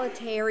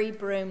solitary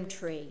broom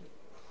tree.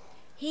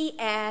 He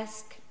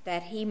asked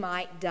that he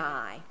might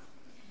die.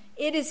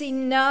 "It is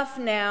enough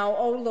now,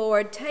 O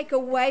Lord, take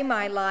away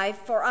my life,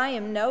 for I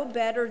am no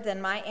better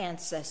than my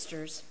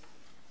ancestors."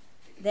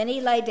 Then he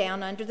lay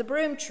down under the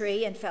broom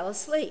tree and fell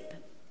asleep.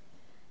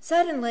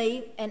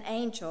 Suddenly, an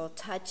angel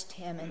touched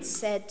him and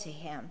said to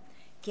him,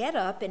 "Get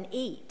up and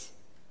eat."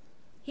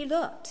 He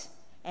looked,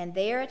 and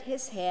there at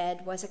his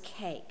head was a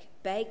cake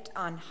baked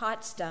on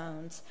hot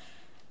stones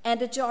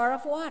and a jar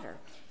of water.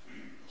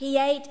 He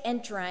ate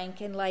and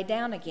drank and lay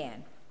down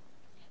again.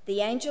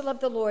 The angel of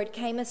the Lord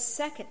came a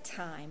second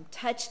time,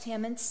 touched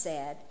him, and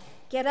said,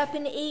 "Get up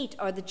and eat,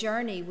 or the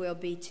journey will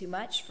be too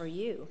much for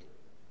you."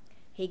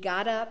 He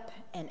got up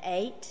and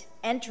ate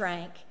and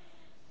drank.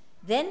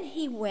 Then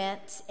he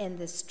went in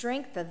the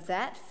strength of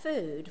that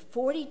food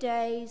 40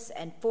 days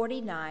and 40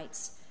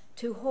 nights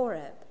to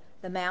Horeb,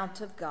 the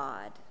mount of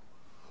God.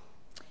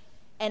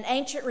 An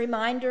ancient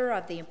reminder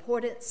of the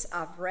importance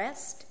of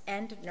rest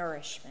and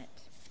nourishment.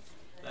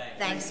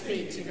 Thanks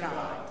be to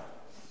God.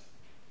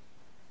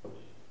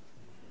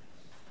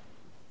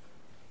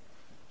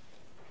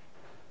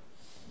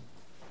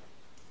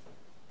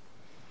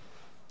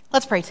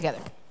 Let's pray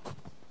together.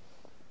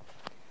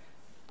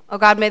 Oh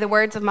God, may the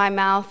words of my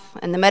mouth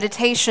and the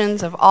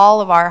meditations of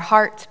all of our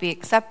hearts be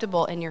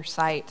acceptable in your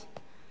sight.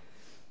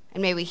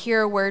 And may we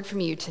hear a word from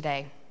you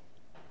today.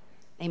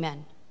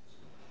 Amen.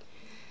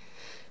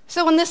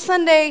 So on this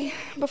Sunday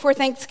before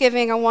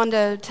Thanksgiving, I wanted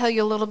to tell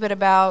you a little bit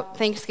about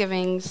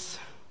Thanksgivings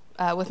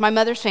with my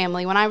mother's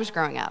family when I was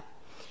growing up.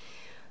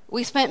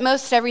 We spent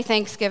most every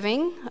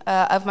Thanksgiving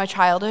of my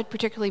childhood,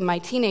 particularly my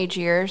teenage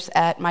years,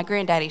 at my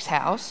granddaddy's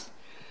house.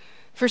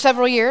 For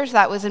several years,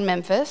 that was in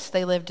Memphis.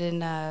 They lived in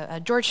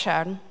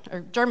Germantown,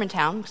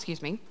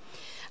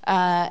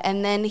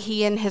 and then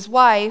he and his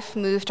wife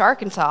moved to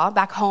Arkansas,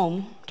 back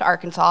home to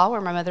Arkansas,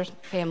 where my mother's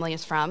family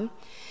is from,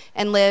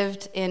 and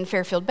lived in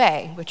Fairfield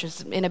Bay, which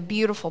is in a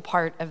beautiful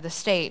part of the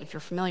state, if you're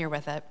familiar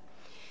with it.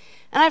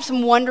 And I have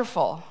some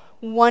wonderful,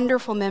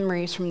 wonderful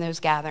memories from those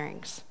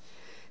gatherings.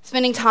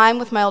 Spending time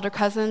with my older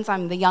cousins.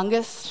 I'm the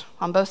youngest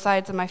on both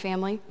sides of my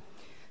family.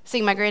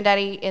 Seeing my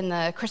granddaddy in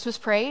the Christmas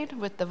parade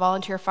with the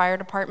volunteer fire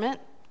department,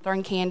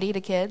 throwing candy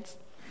to kids.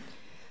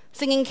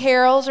 Singing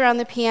carols around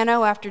the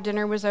piano after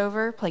dinner was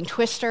over, playing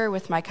Twister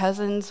with my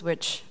cousins,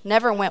 which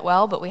never went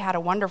well, but we had a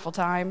wonderful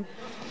time.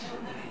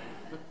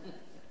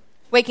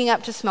 Waking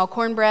up to smell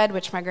cornbread,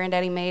 which my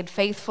granddaddy made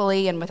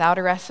faithfully and without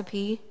a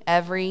recipe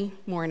every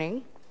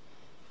morning.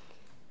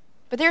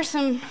 But there's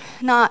some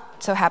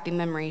not so happy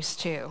memories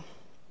too.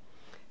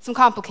 Some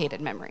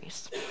complicated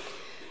memories.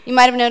 You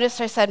might have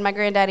noticed I said my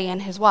granddaddy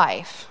and his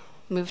wife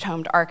moved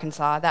home to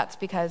Arkansas. That's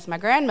because my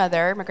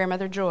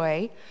grandmother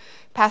Joy,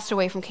 passed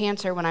away from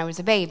cancer when I was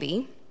a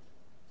baby,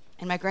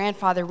 and my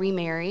grandfather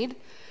remarried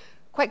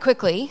quite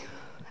quickly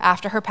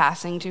after her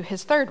passing to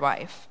his third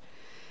wife.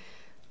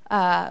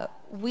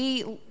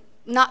 We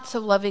not so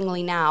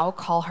lovingly now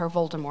call her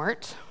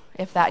Voldemort,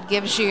 if that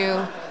gives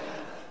you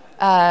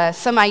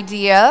some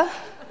idea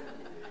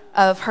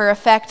of her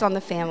effect on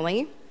the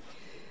family.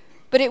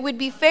 But it would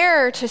be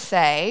fair to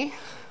say,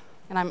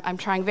 and I'm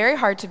trying very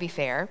hard to be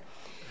fair,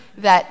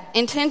 that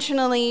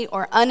intentionally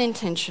or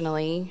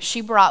unintentionally,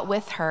 she brought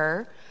with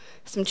her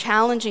some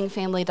challenging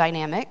family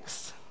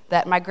dynamics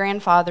that my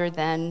grandfather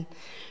then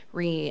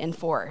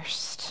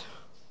reinforced.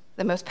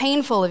 The most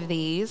painful of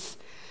these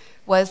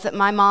was that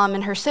my mom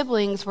and her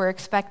siblings were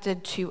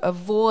expected to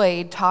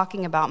avoid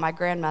talking about my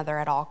grandmother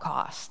at all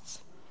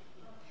costs,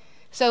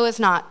 so as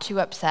not to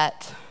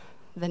upset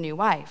the new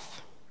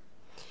wife.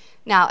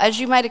 Now, as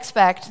you might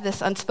expect,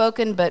 this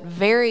unspoken but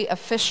very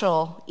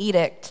official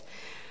edict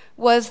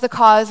was the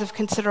cause of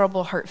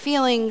considerable hurt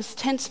feelings,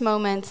 tense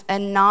moments,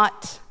 and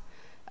not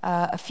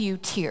a few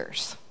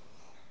tears.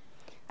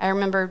 I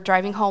remember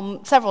driving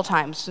home several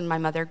times when my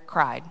mother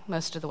cried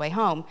most of the way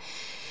home.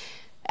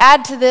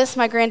 Add to this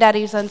my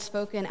granddaddy's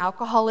unspoken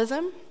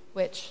alcoholism,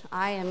 which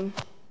I am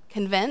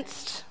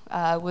convinced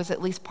was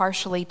at least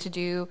partially to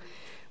do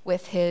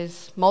with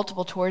his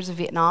multiple tours of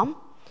Vietnam.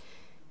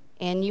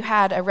 And you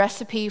had a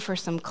recipe for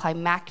some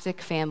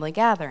climactic family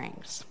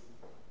gatherings.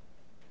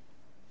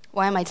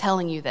 Why am I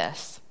telling you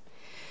this?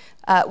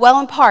 Well,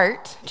 in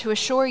part, to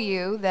assure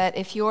you that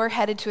if you're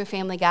headed to a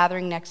family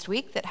gathering next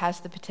week that has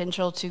the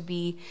potential to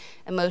be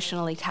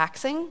emotionally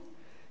taxing,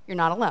 you're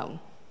not alone.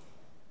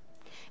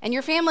 And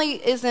your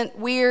family isn't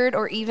weird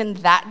or even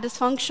that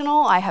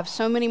dysfunctional. I have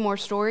so many more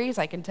stories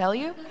I can tell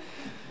you.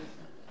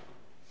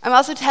 I'm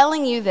also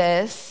telling you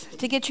this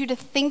to get you to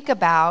think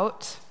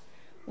about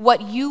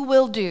what you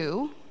will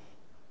do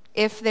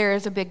if there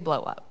is a big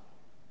blow up.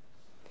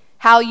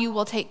 How you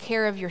will take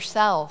care of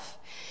yourself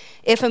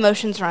if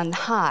emotions run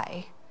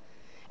high.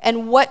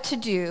 And what to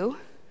do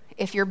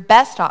if your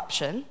best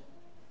option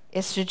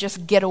is to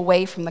just get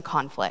away from the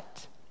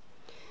conflict.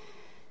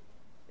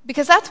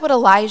 Because that's what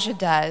Elijah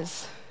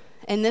does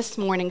in this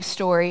morning's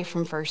story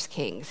from 1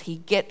 Kings. He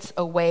gets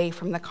away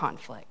from the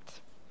conflict.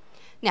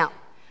 Now,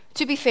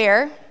 to be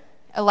fair,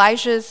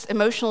 Elijah's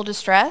emotional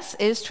distress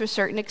is to a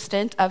certain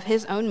extent of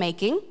his own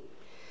making,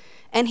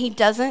 and he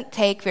doesn't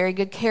take very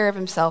good care of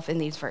himself in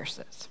these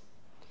verses.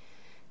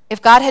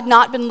 If God had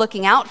not been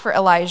looking out for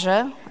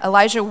Elijah,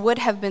 Elijah would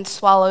have been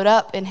swallowed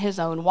up in his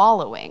own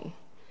wallowing.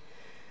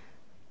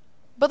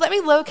 But let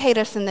me locate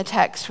us in the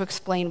text to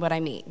explain what I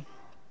mean.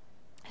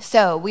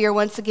 So we are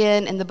once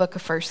again in the book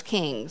of 1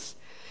 Kings,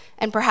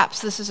 and perhaps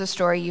this is a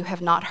story you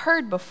have not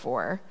heard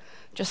before,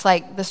 just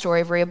like the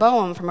story of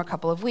Rehoboam from a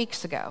couple of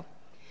weeks ago.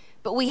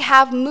 But we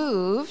have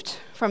moved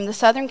from the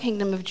southern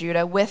kingdom of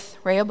Judah with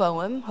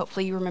Rehoboam,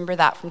 hopefully you remember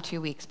that from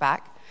 2 weeks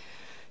back,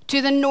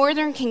 to the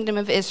northern kingdom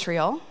of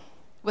Israel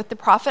with the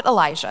prophet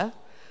Elijah,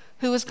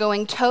 who was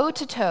going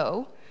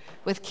toe-to-toe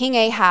with King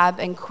Ahab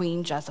and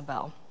Queen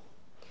Jezebel.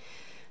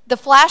 The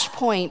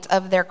flashpoint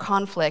of their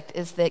conflict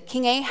is that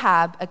King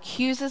Ahab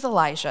accuses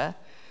Elijah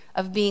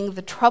of being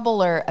the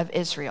troubler of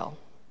Israel,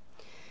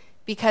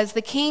 because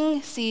the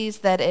king sees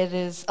that it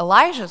is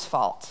Elijah's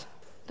fault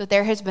that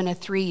there has been a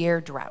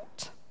 3-year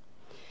drought.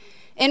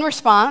 In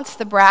response,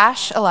 the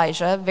brash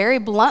Elijah very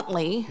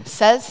bluntly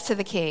says to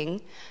the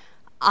king,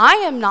 "I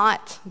am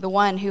not the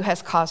one who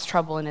has caused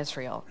trouble in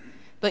Israel,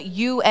 but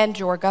you and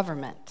your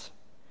government.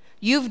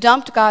 You've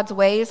dumped God's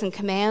ways and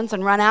commands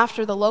and run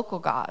after the local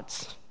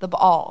gods, the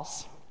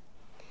Baals."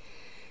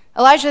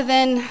 Elijah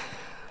then,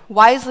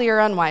 wisely or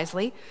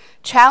unwisely,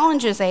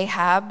 challenges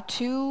Ahab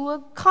to a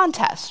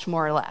contest,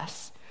 more or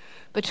less,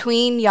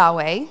 between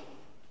Yahweh,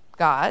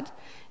 God,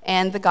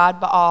 and the god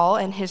Baal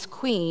and his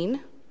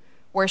queen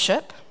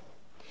worship,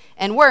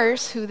 and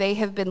worse, who they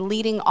have been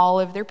leading all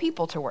of their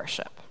people to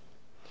worship.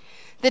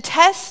 The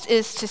test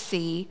is to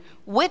see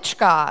which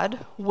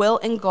god will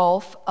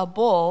engulf a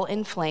bull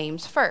in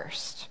flames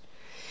first.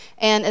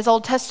 And as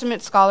Old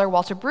Testament scholar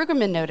Walter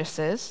Brueggemann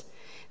notices,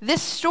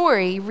 this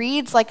story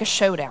reads like a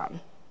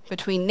showdown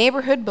between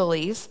neighborhood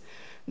bullies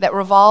that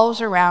revolves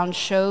around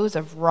shows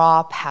of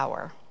raw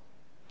power.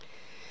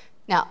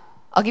 Now,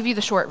 I'll give you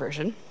the short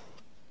version.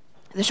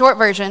 The short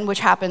version, which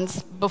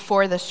happens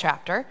before this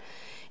chapter,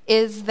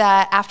 is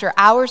that after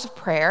hours of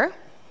prayer,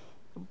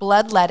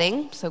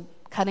 bloodletting, so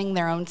cutting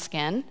their own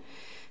skin,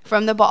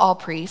 from the Baal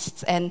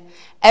priests, and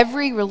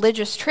every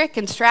religious trick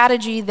and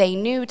strategy they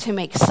knew to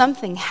make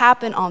something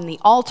happen on the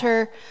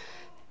altar,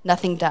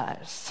 nothing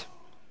does.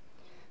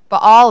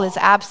 Baal is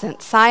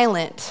absent,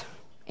 silent,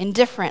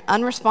 indifferent,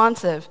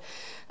 unresponsive,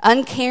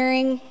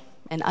 uncaring,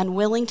 and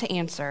unwilling to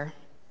answer.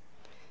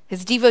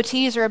 His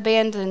devotees are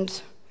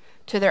abandoned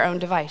to their own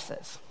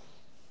devices.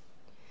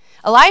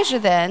 Elijah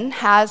then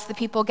has the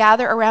people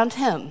gather around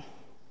him,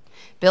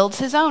 builds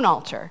his own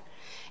altar,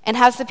 and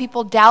has the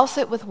people douse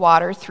it with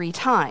water 3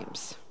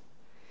 times.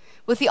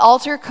 With the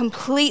altar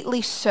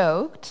completely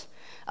soaked,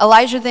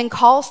 Elijah then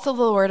calls to the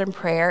Lord in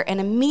prayer,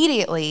 and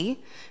immediately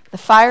the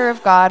fire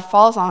of God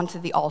falls onto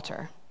the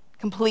altar,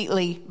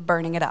 completely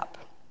burning it up.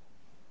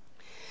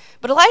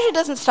 But Elijah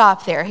doesn't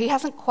stop there. He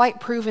hasn't quite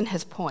proven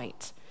his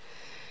point.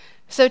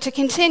 So to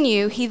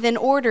continue, he then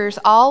orders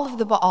all of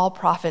the Baal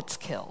prophets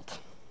killed.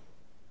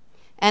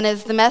 And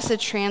as the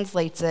Message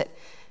translates it,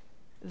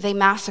 they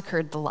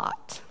massacred the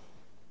lot.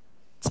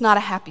 It's not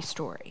a happy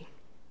story.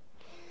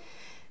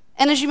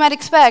 And as you might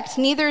expect,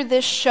 neither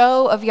this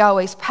show of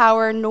Yahweh's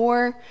power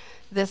nor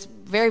this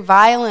very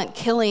violent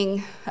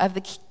killing of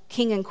the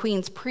king and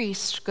queen's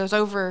priest goes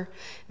over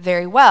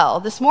very well.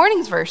 This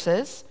morning's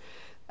verses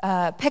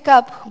pick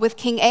up with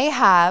King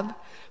Ahab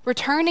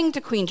returning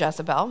to Queen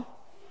Jezebel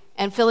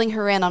and filling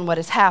her in on what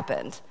has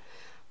happened.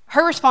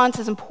 Her response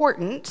is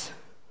important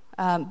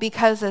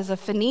because as a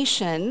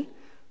Phoenician,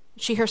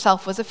 she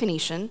herself was a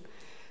Phoenician,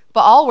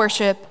 Baal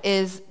worship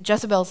is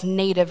Jezebel's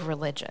native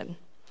religion.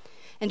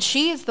 And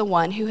she is the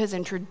one who has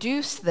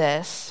introduced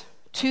this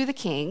to the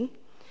king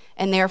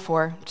and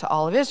therefore to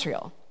all of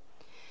Israel.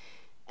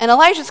 And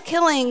Elijah's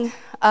killing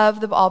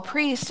of the Baal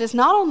priest is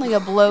not only a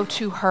blow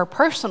to her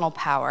personal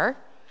power,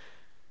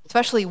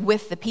 especially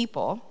with the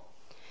people.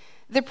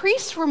 The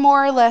priests were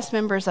more or less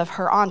members of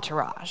her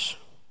entourage.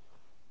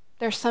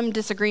 There's some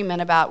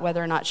disagreement about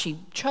whether or not she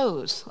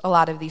chose a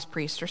lot of these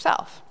priests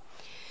herself.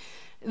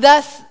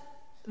 Thus,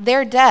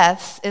 their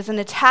deaths is an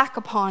attack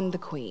upon the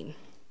queen.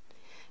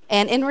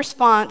 And in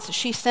response,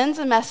 she sends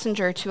a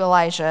messenger to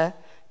Elijah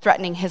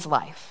threatening his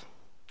life.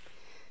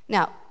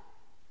 Now,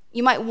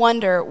 you might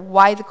wonder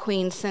why the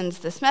queen sends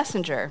this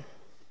messenger,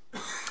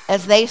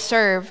 as they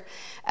serve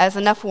as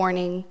enough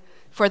warning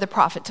for the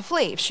prophet to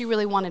flee. If she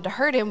really wanted to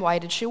hurt him, why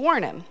did she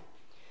warn him?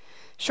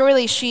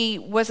 Surely she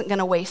wasn't going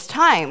to waste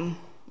time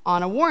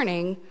on a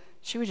warning.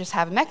 She would just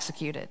have him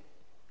executed.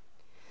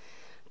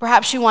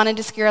 Perhaps she wanted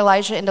to scare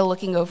Elijah into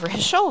looking over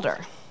his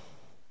shoulder.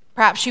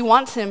 Perhaps she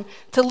wants him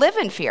to live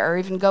in fear or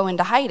even go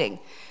into hiding.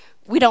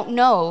 We don't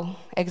know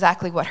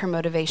exactly what her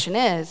motivation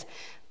is,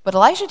 but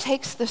Elijah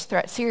takes this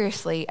threat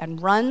seriously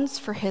and runs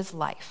for his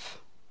life.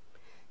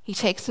 He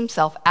takes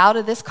himself out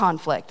of this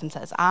conflict and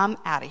says, "I'm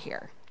out of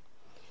here."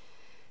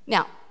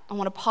 Now, I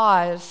want to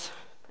pause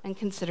and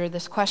consider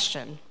this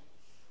question.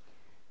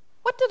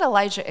 What did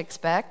Elijah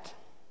expect?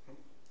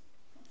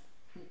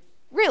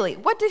 Really,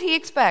 what did he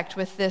expect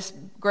with this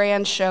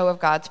grand show of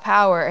God's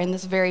power and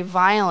this very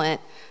violent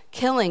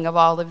killing of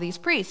all of these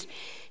priests?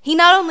 He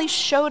not only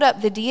showed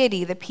up the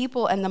deity the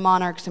people and the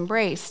monarchs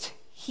embraced,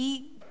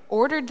 he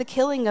ordered the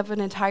killing of an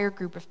entire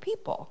group of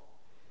people.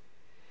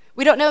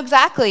 We don't know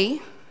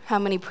exactly how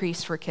many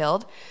priests were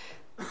killed,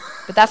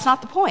 but that's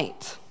not the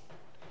point.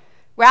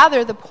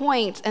 Rather, the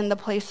point and the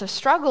place of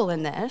struggle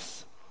in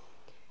this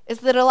is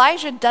that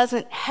Elijah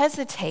doesn't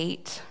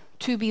hesitate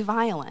to be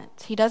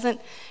violent. He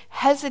doesn't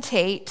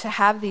hesitate to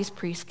have these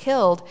priests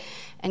killed,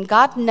 and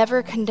God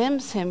never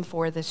condemns him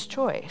for this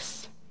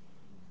choice.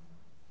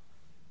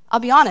 I'll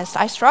be honest,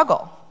 I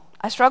struggle.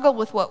 I struggle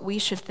with what we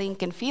should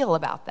think and feel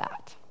about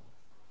that.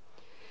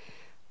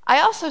 I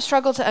also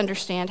struggle to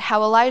understand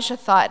how Elijah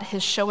thought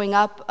his showing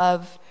up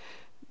of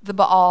the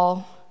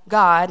Baal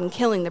god and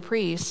killing the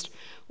priest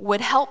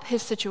would help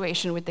his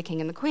situation with the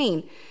king and the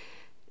queen.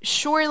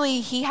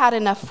 Surely he had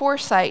enough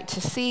foresight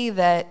to see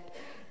that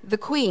the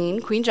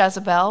Queen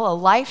Jezebel, a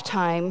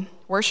lifetime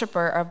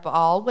worshiper of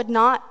Baal, would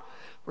not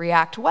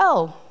react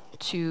well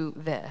to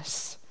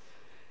this,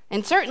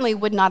 and certainly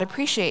would not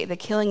appreciate the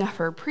killing of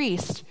her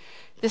priest.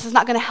 This is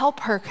not going to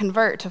help her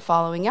convert to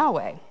following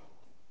Yahweh.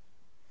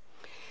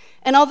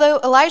 And although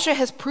Elijah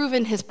has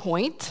proven his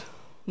point,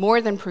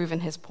 more than proven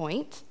his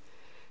point,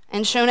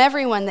 and shown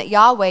everyone that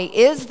Yahweh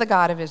is the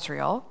God of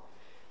Israel,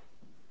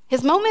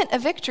 his moment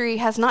of victory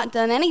has not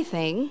done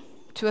anything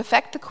to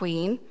affect the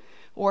queen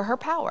or her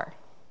power.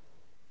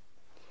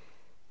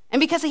 And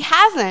because he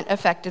hasn't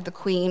affected the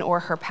queen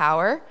or her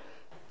power,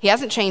 he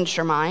hasn't changed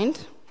her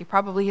mind. He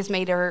probably has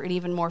made her an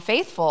even more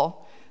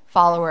faithful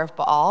follower of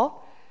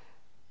Baal.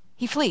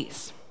 He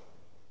flees.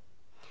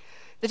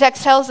 The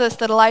text tells us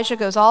that Elijah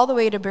goes all the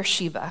way to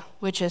Beersheba,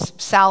 which is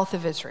south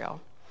of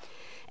Israel.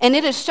 And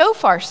it is so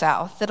far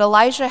south that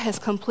Elijah has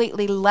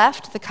completely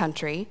left the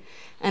country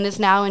and is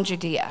now in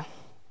Judea.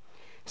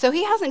 So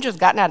he hasn't just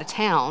gotten out of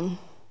town.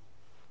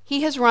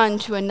 He has run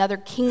to another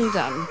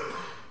kingdom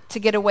to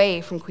get away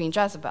from Queen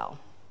Jezebel.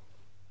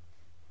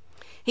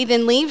 He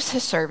then leaves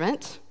his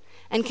servant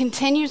and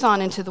continues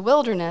on into the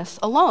wilderness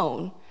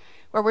alone,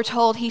 where we're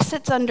told he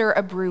sits under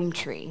a broom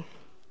tree,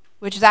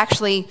 which is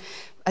actually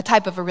a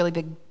type of a really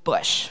big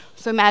bush.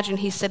 So imagine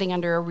he's sitting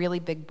under a really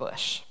big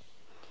bush.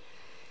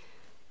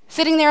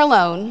 Sitting there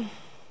alone,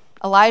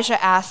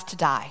 Elijah asks to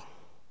die,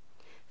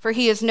 for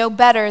he is no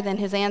better than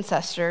his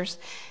ancestors,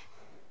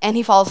 and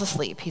he falls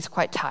asleep. He's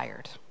quite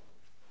tired.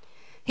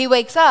 He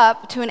wakes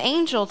up to an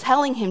angel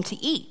telling him to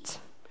eat.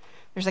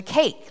 There's a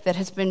cake that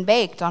has been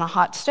baked on a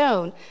hot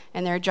stone,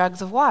 and there are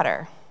jugs of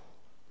water.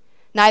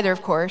 Neither,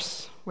 of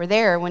course, were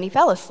there when he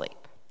fell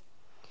asleep.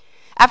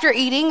 After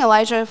eating,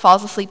 Elijah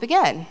falls asleep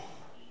again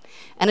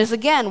and is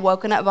again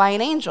woken up by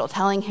an angel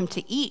telling him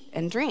to eat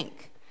and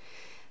drink.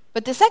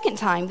 But the second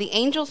time, the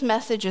angel's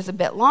message is a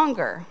bit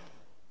longer,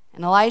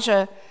 and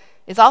Elijah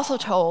is also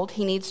told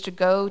he needs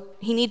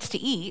to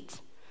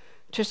eat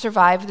to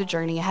survive the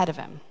journey ahead of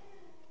him.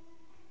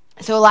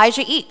 So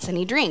Elijah eats and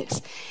he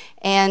drinks,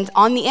 and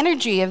on the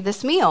energy of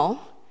this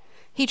meal,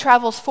 he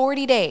travels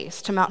 40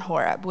 days to Mount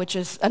Horeb, which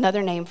is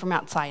another name for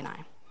Mount Sinai,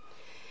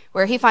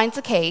 where he finds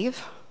a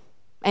cave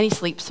and he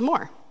sleeps some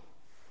more.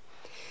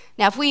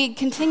 Now, if we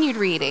continued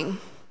reading,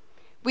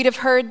 we'd have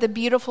heard the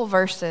beautiful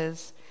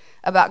verses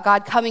about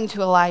God coming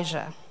to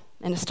Elijah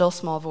in a still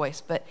small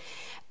voice. But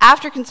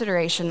after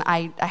consideration,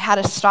 I had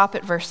to stop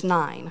at verse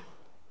 9,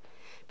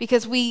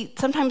 because we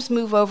sometimes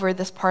move over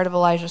this part of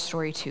Elijah's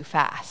story too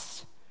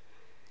fast.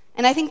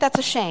 And I think that's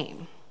a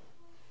shame,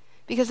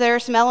 because there are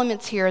some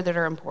elements here that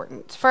are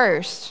important.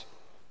 First,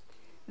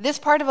 this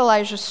part of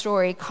Elijah's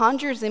story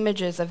conjures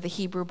images of the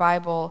Hebrew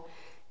Bible,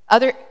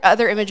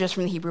 other images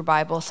from the Hebrew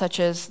Bible, such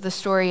as the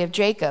story of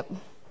Jacob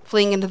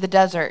fleeing into the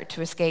desert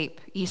to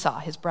escape Esau,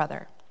 his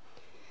brother.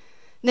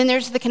 Then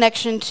there's the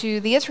connection to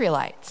the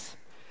Israelites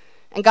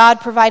and God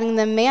providing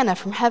them manna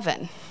from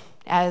heaven,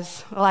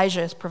 as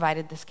Elijah has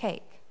provided this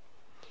cake.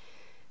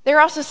 There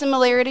are also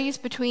similarities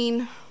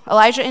between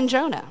Elijah and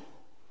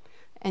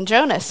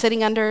Jonah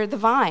sitting under the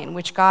vine,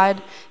 which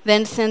God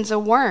then sends a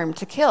worm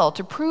to kill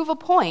to prove a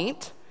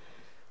point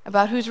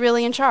about who's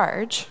really in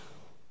charge,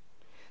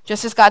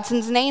 just as God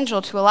sends an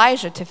angel to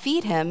Elijah to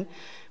feed him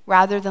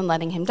rather than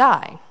letting him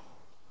die.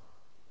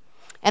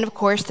 And of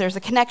course, there's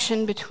a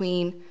connection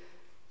between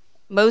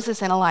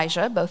Moses and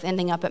Elijah, both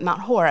ending up at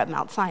Mount Horeb,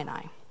 Mount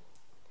Sinai.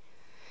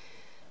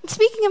 And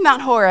speaking of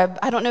Mount Horeb,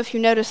 I don't know if you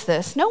noticed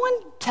this, no one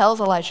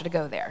tells Elijah to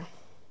go there.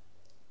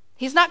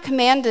 He's not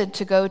commanded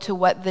to go to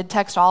what the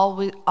text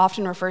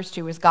often refers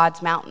to as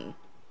God's mountain,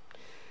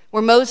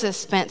 where Moses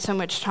spent so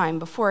much time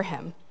before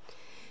him.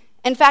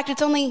 In fact,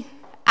 it's only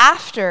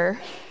after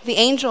the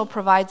angel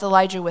provides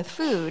Elijah with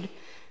food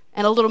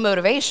and a little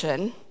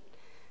motivation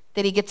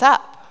that he gets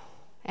up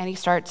and he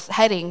starts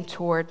heading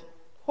toward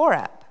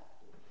Horeb.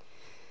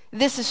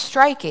 This is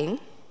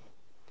striking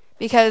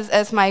because,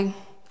 as my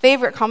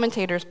favorite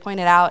commentators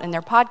pointed out in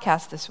their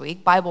podcast this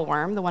week, Bible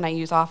Worm, the one I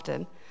use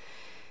often,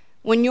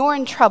 when you're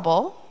in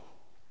trouble,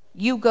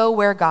 you go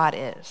where God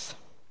is.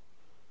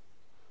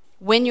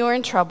 When you're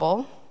in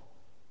trouble,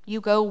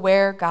 you go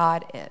where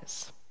God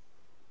is.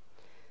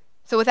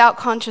 So without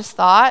conscious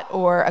thought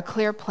or a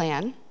clear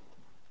plan,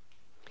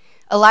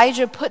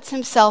 Elijah puts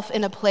himself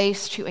in a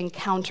place to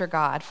encounter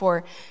God,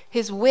 for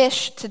his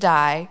wish to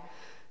die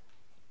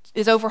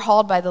is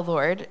overhauled by the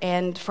Lord,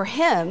 and for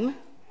him,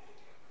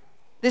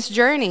 this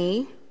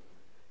journey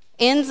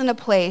ends in a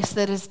place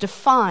that is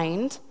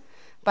defined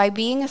by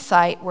being a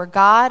site where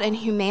God and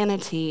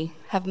humanity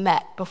have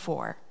met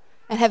before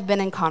and have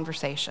been in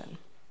conversation.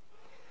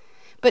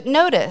 But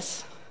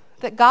notice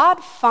that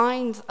God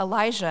finds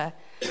Elijah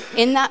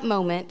in that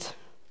moment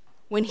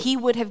when he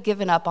would have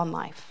given up on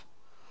life.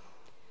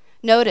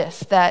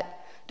 Notice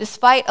that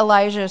despite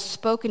Elijah's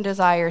spoken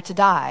desire to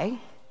die,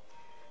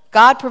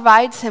 God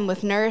provides him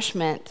with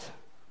nourishment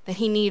that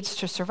he needs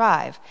to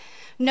survive.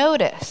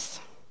 Notice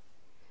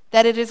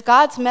that it is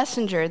God's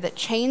messenger that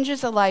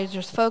changes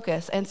Elijah's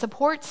focus and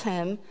supports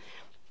him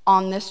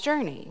on this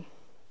journey.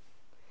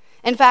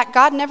 In fact,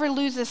 God never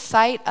loses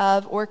sight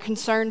of or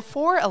concern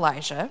for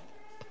Elijah,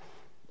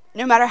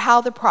 no matter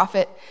how the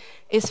prophet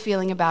is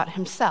feeling about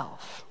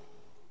himself.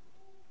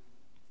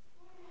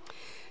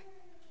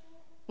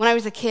 When I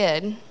was a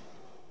kid,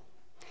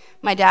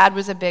 my dad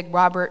was a big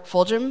Robert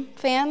Fulghum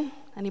fan.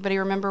 Anybody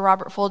remember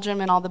Robert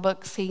Fulghum and all the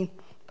books he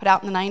put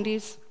out in the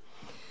 90s?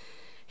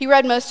 He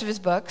read most of his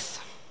books.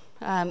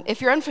 If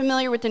you're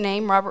unfamiliar with the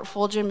name, Robert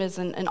Fulghum is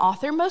an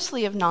author,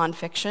 mostly of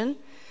nonfiction.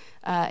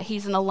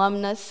 He's an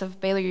alumnus of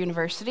Baylor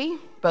University.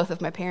 Both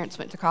of my parents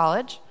went to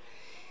college.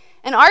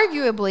 And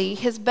arguably,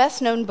 his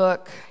best-known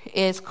book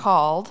is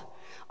called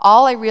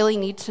All I Really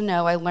Need to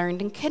Know I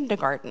Learned in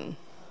Kindergarten.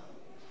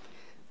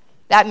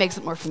 That makes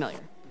it more familiar.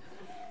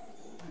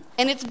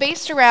 And it's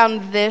based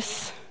around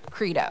this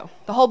credo.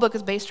 The whole book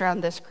is based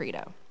around this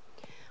credo.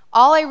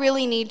 All I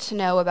really need to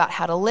know about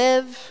how to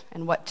live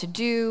and what to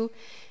do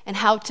and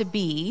how to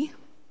be,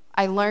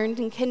 I learned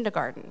in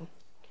kindergarten.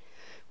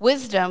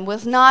 Wisdom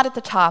was not at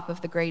the top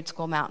of the grade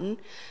school mountain,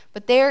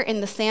 but there in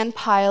the sand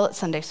pile at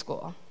Sunday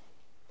school.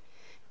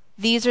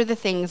 These are the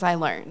things I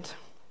learned.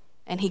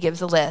 And he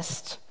gives a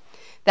list.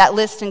 That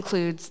list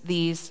includes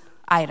these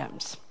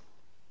items.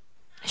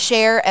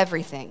 Share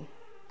everything.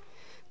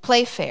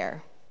 Play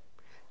fair.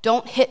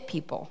 Don't hit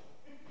people.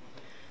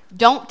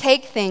 Don't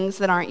take things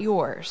that aren't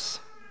yours.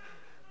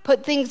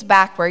 Put things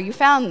back where you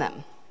found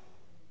them.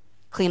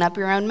 Clean up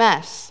your own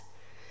mess.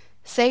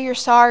 Say you're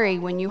sorry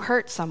when you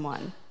hurt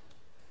someone.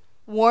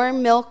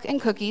 Warm milk and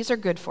cookies are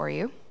good for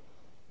you.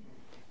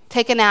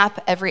 Take a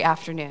nap every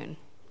afternoon.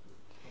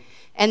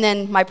 And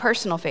then my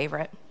personal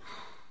favorite.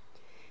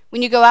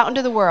 When you go out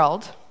into the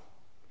world,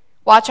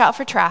 watch out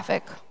for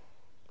traffic,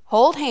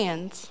 hold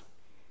hands,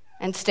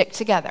 and stick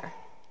together.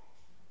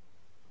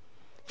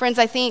 Friends,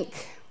 I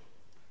think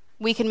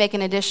we can make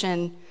an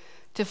addition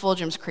to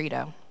Fulghum's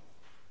credo.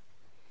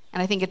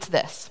 And I think it's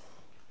this.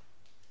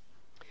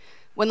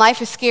 When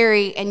life is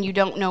scary and you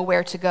don't know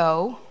where to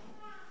go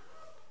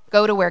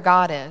to where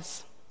God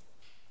is.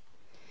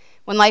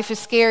 When life is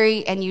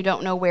scary and you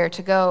don't know where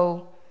to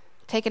go,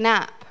 take a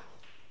nap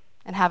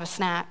and have a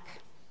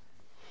snack.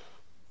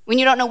 When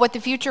you don't know what the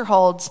future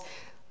holds,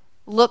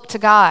 look to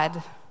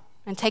God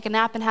and take a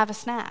nap and have a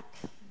snack.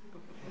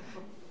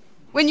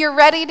 When you're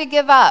ready to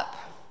give up,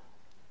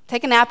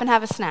 take a nap and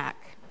have a snack.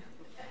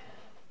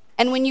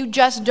 And when you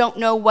just don't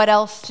know what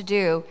else to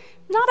do,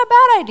 not a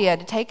bad idea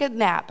to take a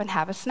nap and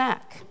have a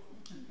snack.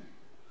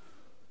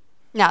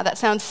 Now, that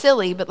sounds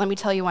silly, but let me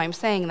tell you why I'm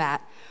saying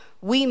that.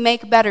 We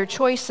make better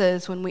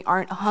choices when we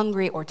aren't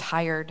hungry or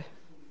tired.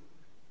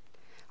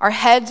 Our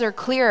heads are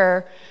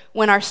clearer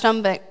when our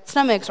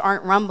stomachs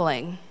aren't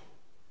rumbling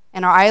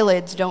and our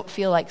eyelids don't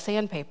feel like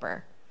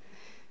sandpaper.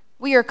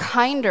 We are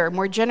kinder,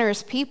 more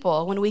generous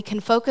people when we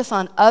can focus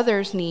on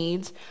others'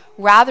 needs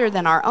rather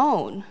than our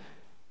own.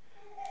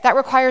 That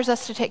requires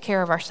us to take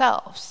care of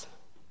ourselves.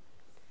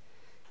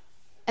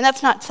 And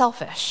that's not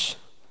selfish.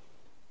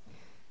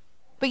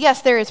 But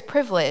yes, there is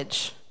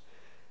privilege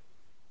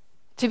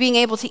to being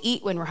able to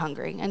eat when we're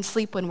hungry and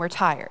sleep when we're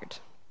tired.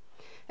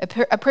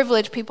 A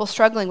privilege people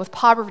struggling with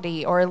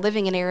poverty or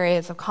living in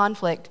areas of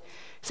conflict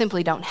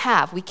simply don't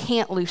have. We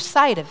can't lose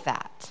sight of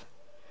that,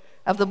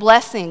 of the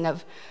blessing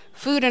of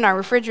food in our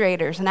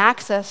refrigerators and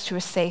access to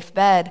a safe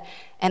bed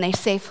and a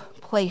safe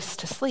place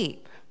to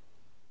sleep,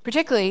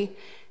 particularly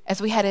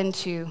as we head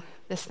into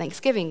this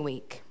Thanksgiving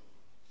week.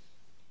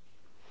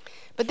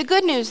 But the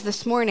good news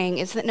this morning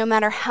is that no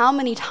matter how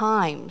many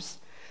times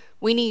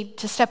we need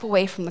to step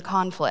away from the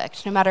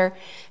conflict, no matter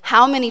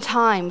how many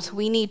times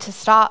we need to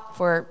stop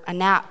for a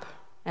nap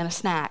and a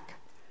snack,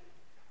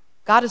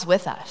 God is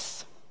with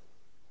us.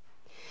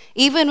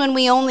 Even when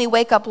we only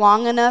wake up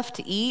long enough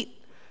to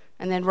eat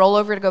and then roll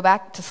over to go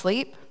back to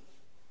sleep,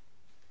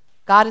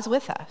 God is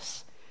with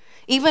us.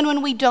 Even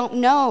when we don't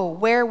know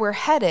where we're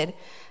headed,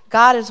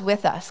 God is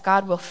with us.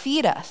 God will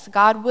feed us.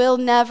 God will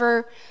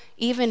never,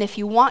 even if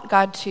you want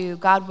God to,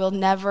 God will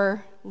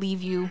never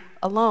leave you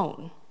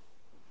alone.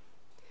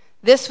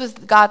 This was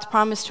God's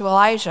promise to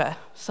Elijah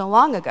so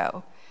long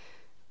ago.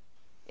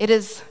 It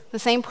is the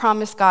same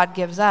promise God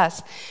gives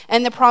us,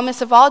 and the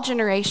promise of all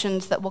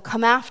generations that will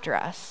come after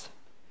us,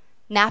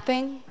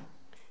 napping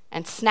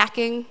and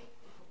snacking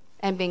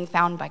and being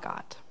found by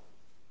God.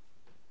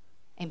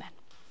 Amen.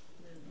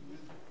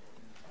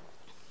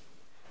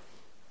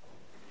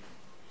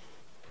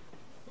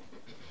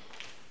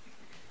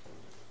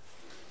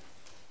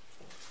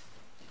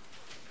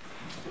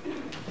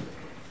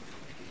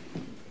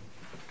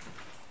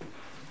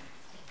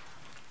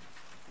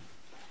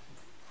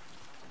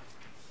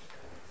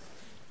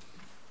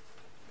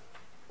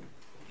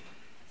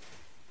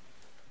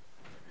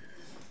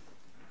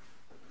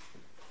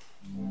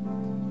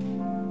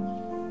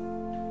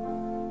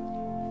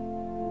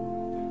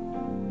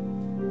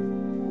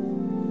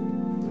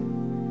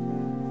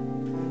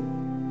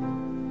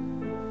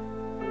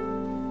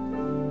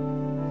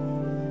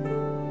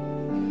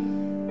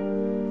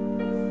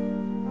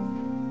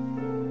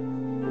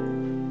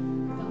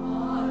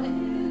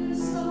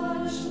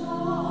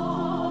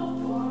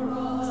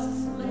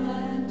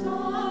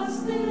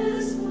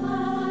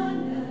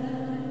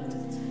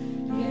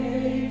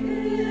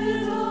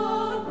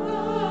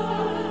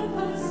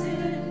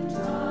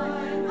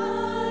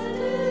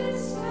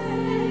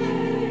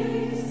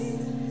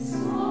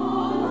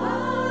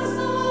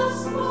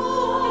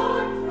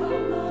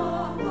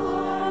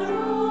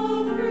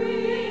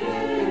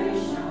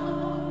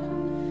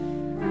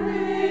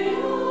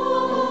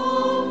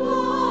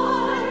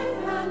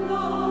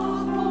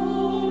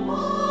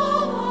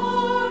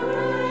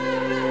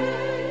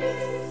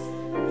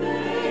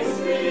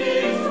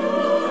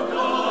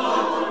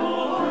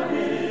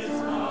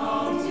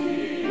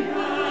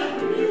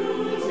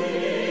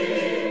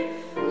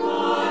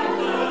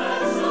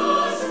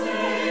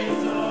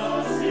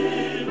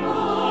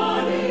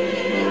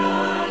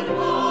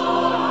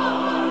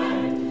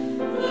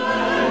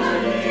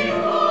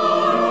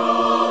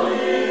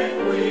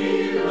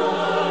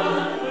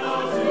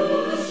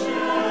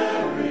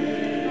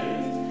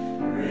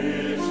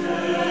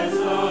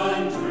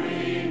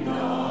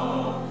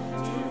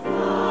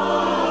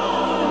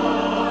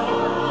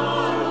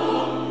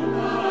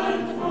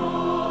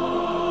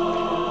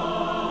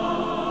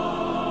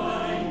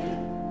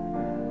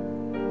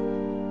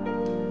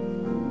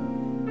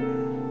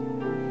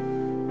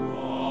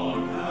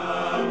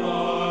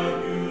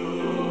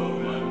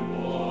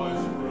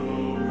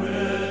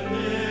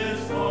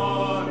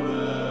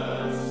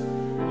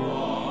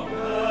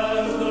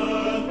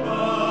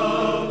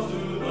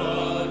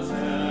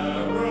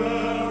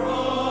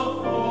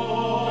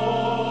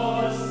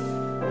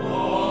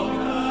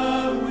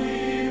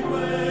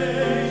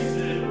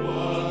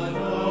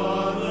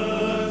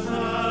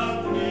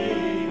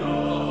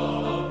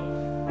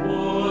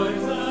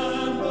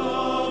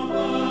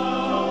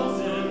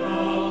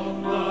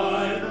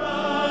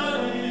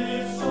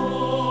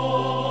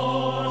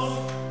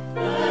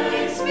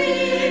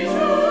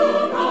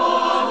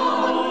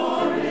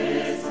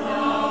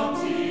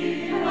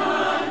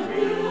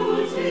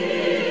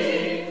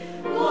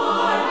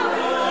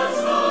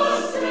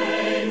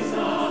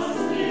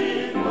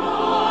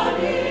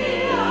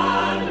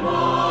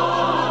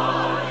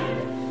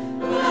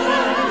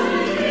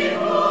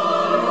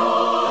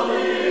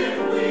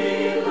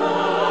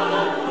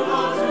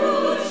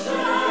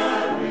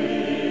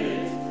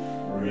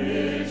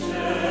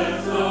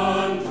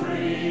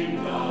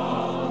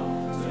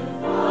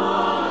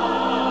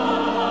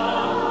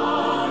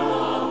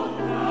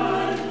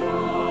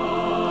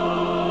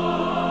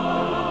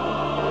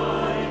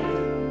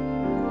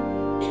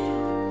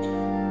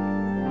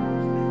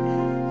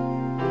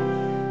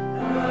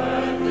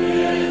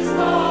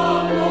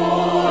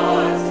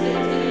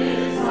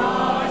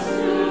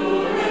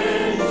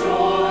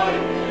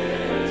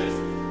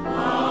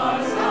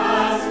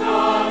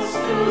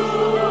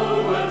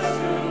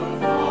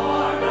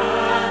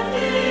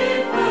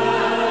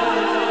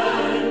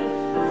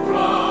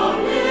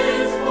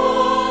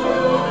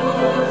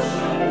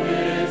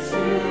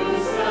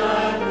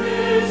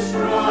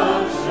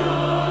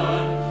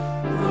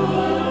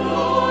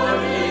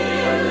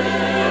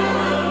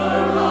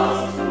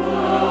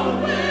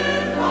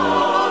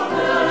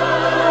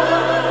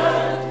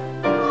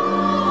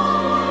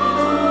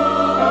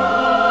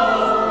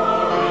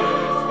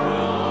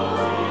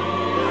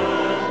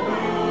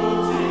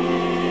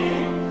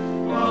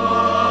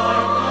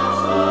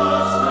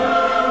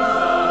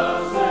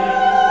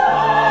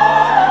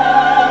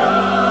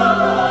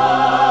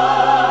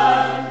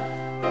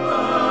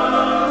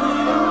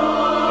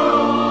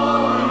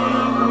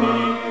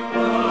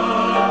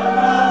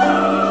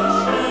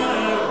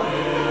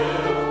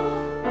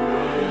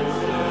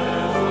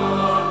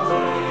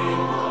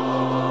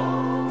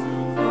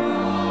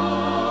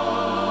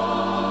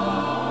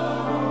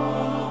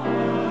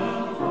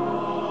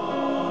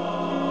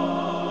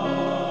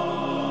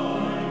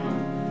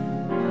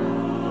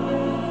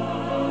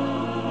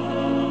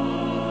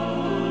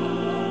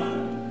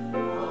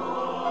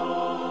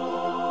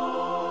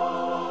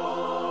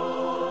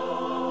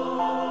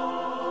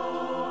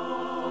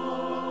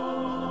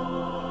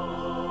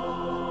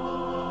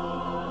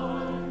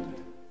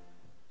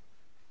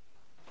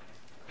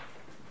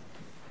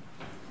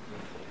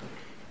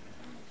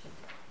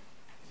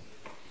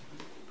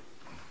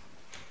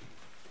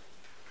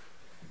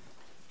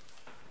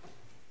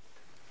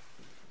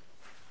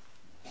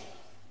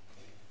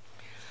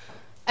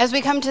 As we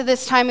come to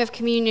this time of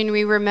communion,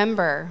 we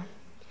remember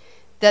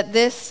that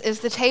this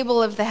is the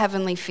table of the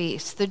heavenly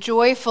feast, the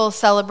joyful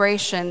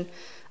celebration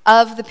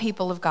of the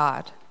people of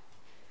God.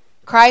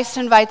 Christ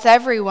invites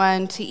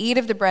everyone to eat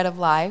of the bread of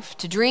life,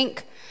 to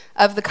drink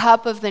of the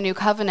cup of the new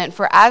covenant,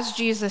 for as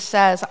Jesus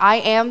says, I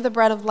am the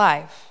bread of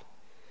life.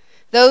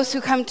 Those who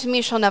come to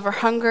me shall never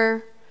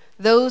hunger.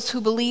 Those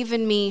who believe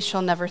in me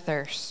shall never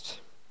thirst.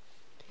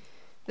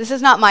 This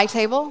is not my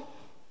table.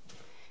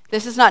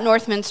 This is not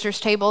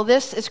Northminster's table.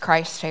 This is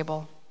Christ's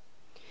table.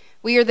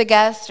 We are the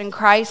guest, and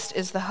Christ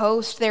is the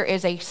host. There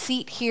is a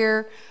seat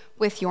here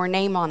with your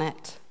name on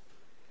it.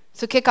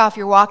 So kick off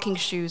your walking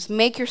shoes.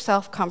 Make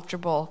yourself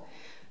comfortable.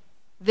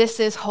 This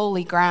is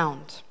holy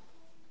ground.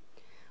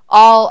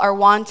 All are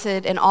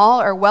wanted and all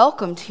are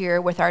welcomed here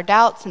with our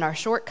doubts and our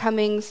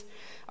shortcomings,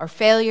 our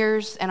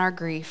failures and our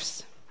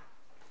griefs.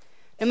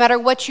 No matter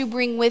what you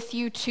bring with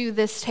you to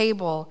this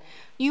table,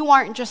 you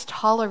aren't just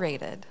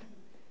tolerated.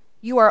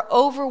 You are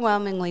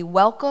overwhelmingly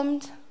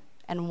welcomed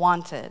and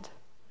wanted.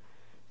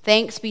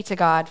 Thanks be to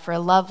God for a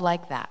love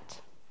like that.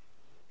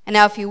 And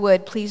now, if you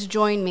would, please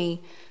join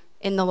me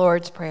in the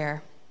Lord's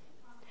Prayer.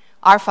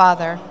 Our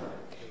Father,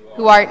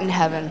 who art in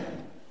heaven,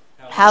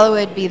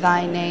 hallowed be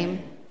thy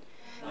name.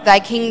 Thy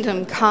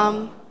kingdom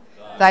come,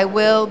 thy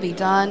will be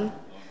done,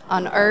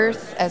 on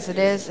earth as it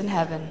is in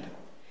heaven.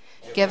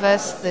 Give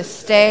us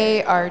this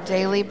day our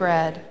daily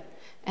bread,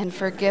 and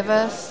forgive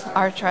us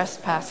our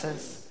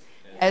trespasses,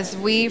 as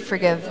we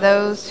forgive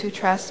those who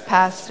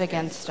trespass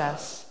against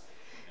us.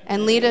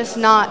 And lead us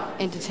not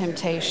into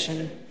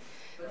temptation,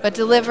 but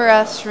deliver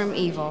us from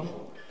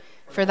evil.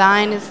 For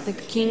thine is the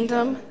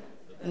kingdom,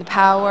 and the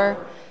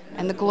power,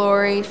 and the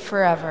glory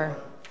forever.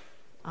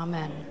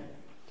 Amen.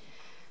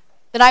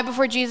 The night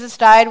before Jesus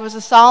died was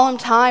a solemn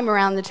time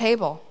around the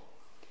table.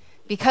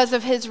 Because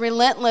of his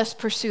relentless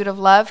pursuit of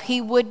love, he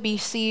would be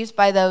seized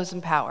by those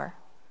in power.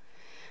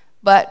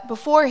 But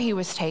before he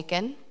was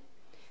taken,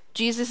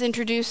 Jesus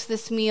introduced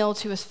this meal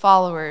to his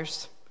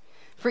followers.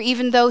 For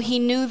even though he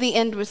knew the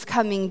end was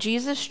coming,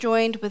 Jesus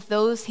joined with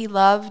those he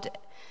loved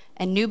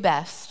and knew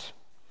best.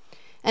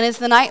 And as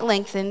the night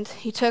lengthened,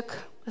 he took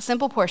a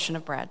simple portion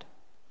of bread.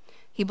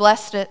 He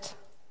blessed it,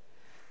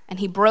 and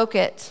he broke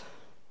it,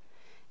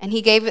 and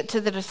he gave it to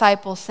the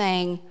disciples,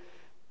 saying,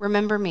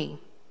 "Remember me."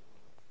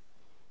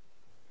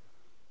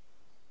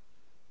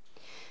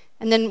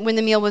 And then when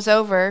the meal was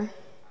over,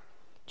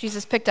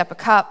 Jesus picked up a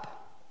cup.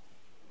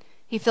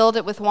 He filled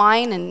it with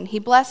wine, and he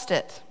blessed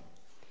it.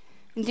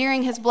 And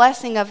during his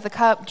blessing of the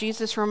cup,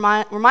 Jesus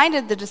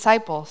reminded the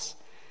disciples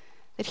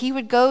that he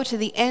would go to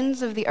the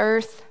ends of the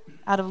earth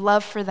out of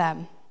love for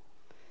them.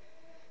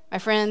 My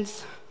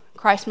friends,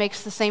 Christ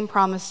makes the same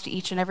promise to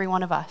each and every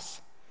one of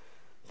us.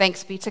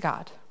 Thanks be to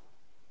God.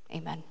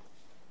 Amen.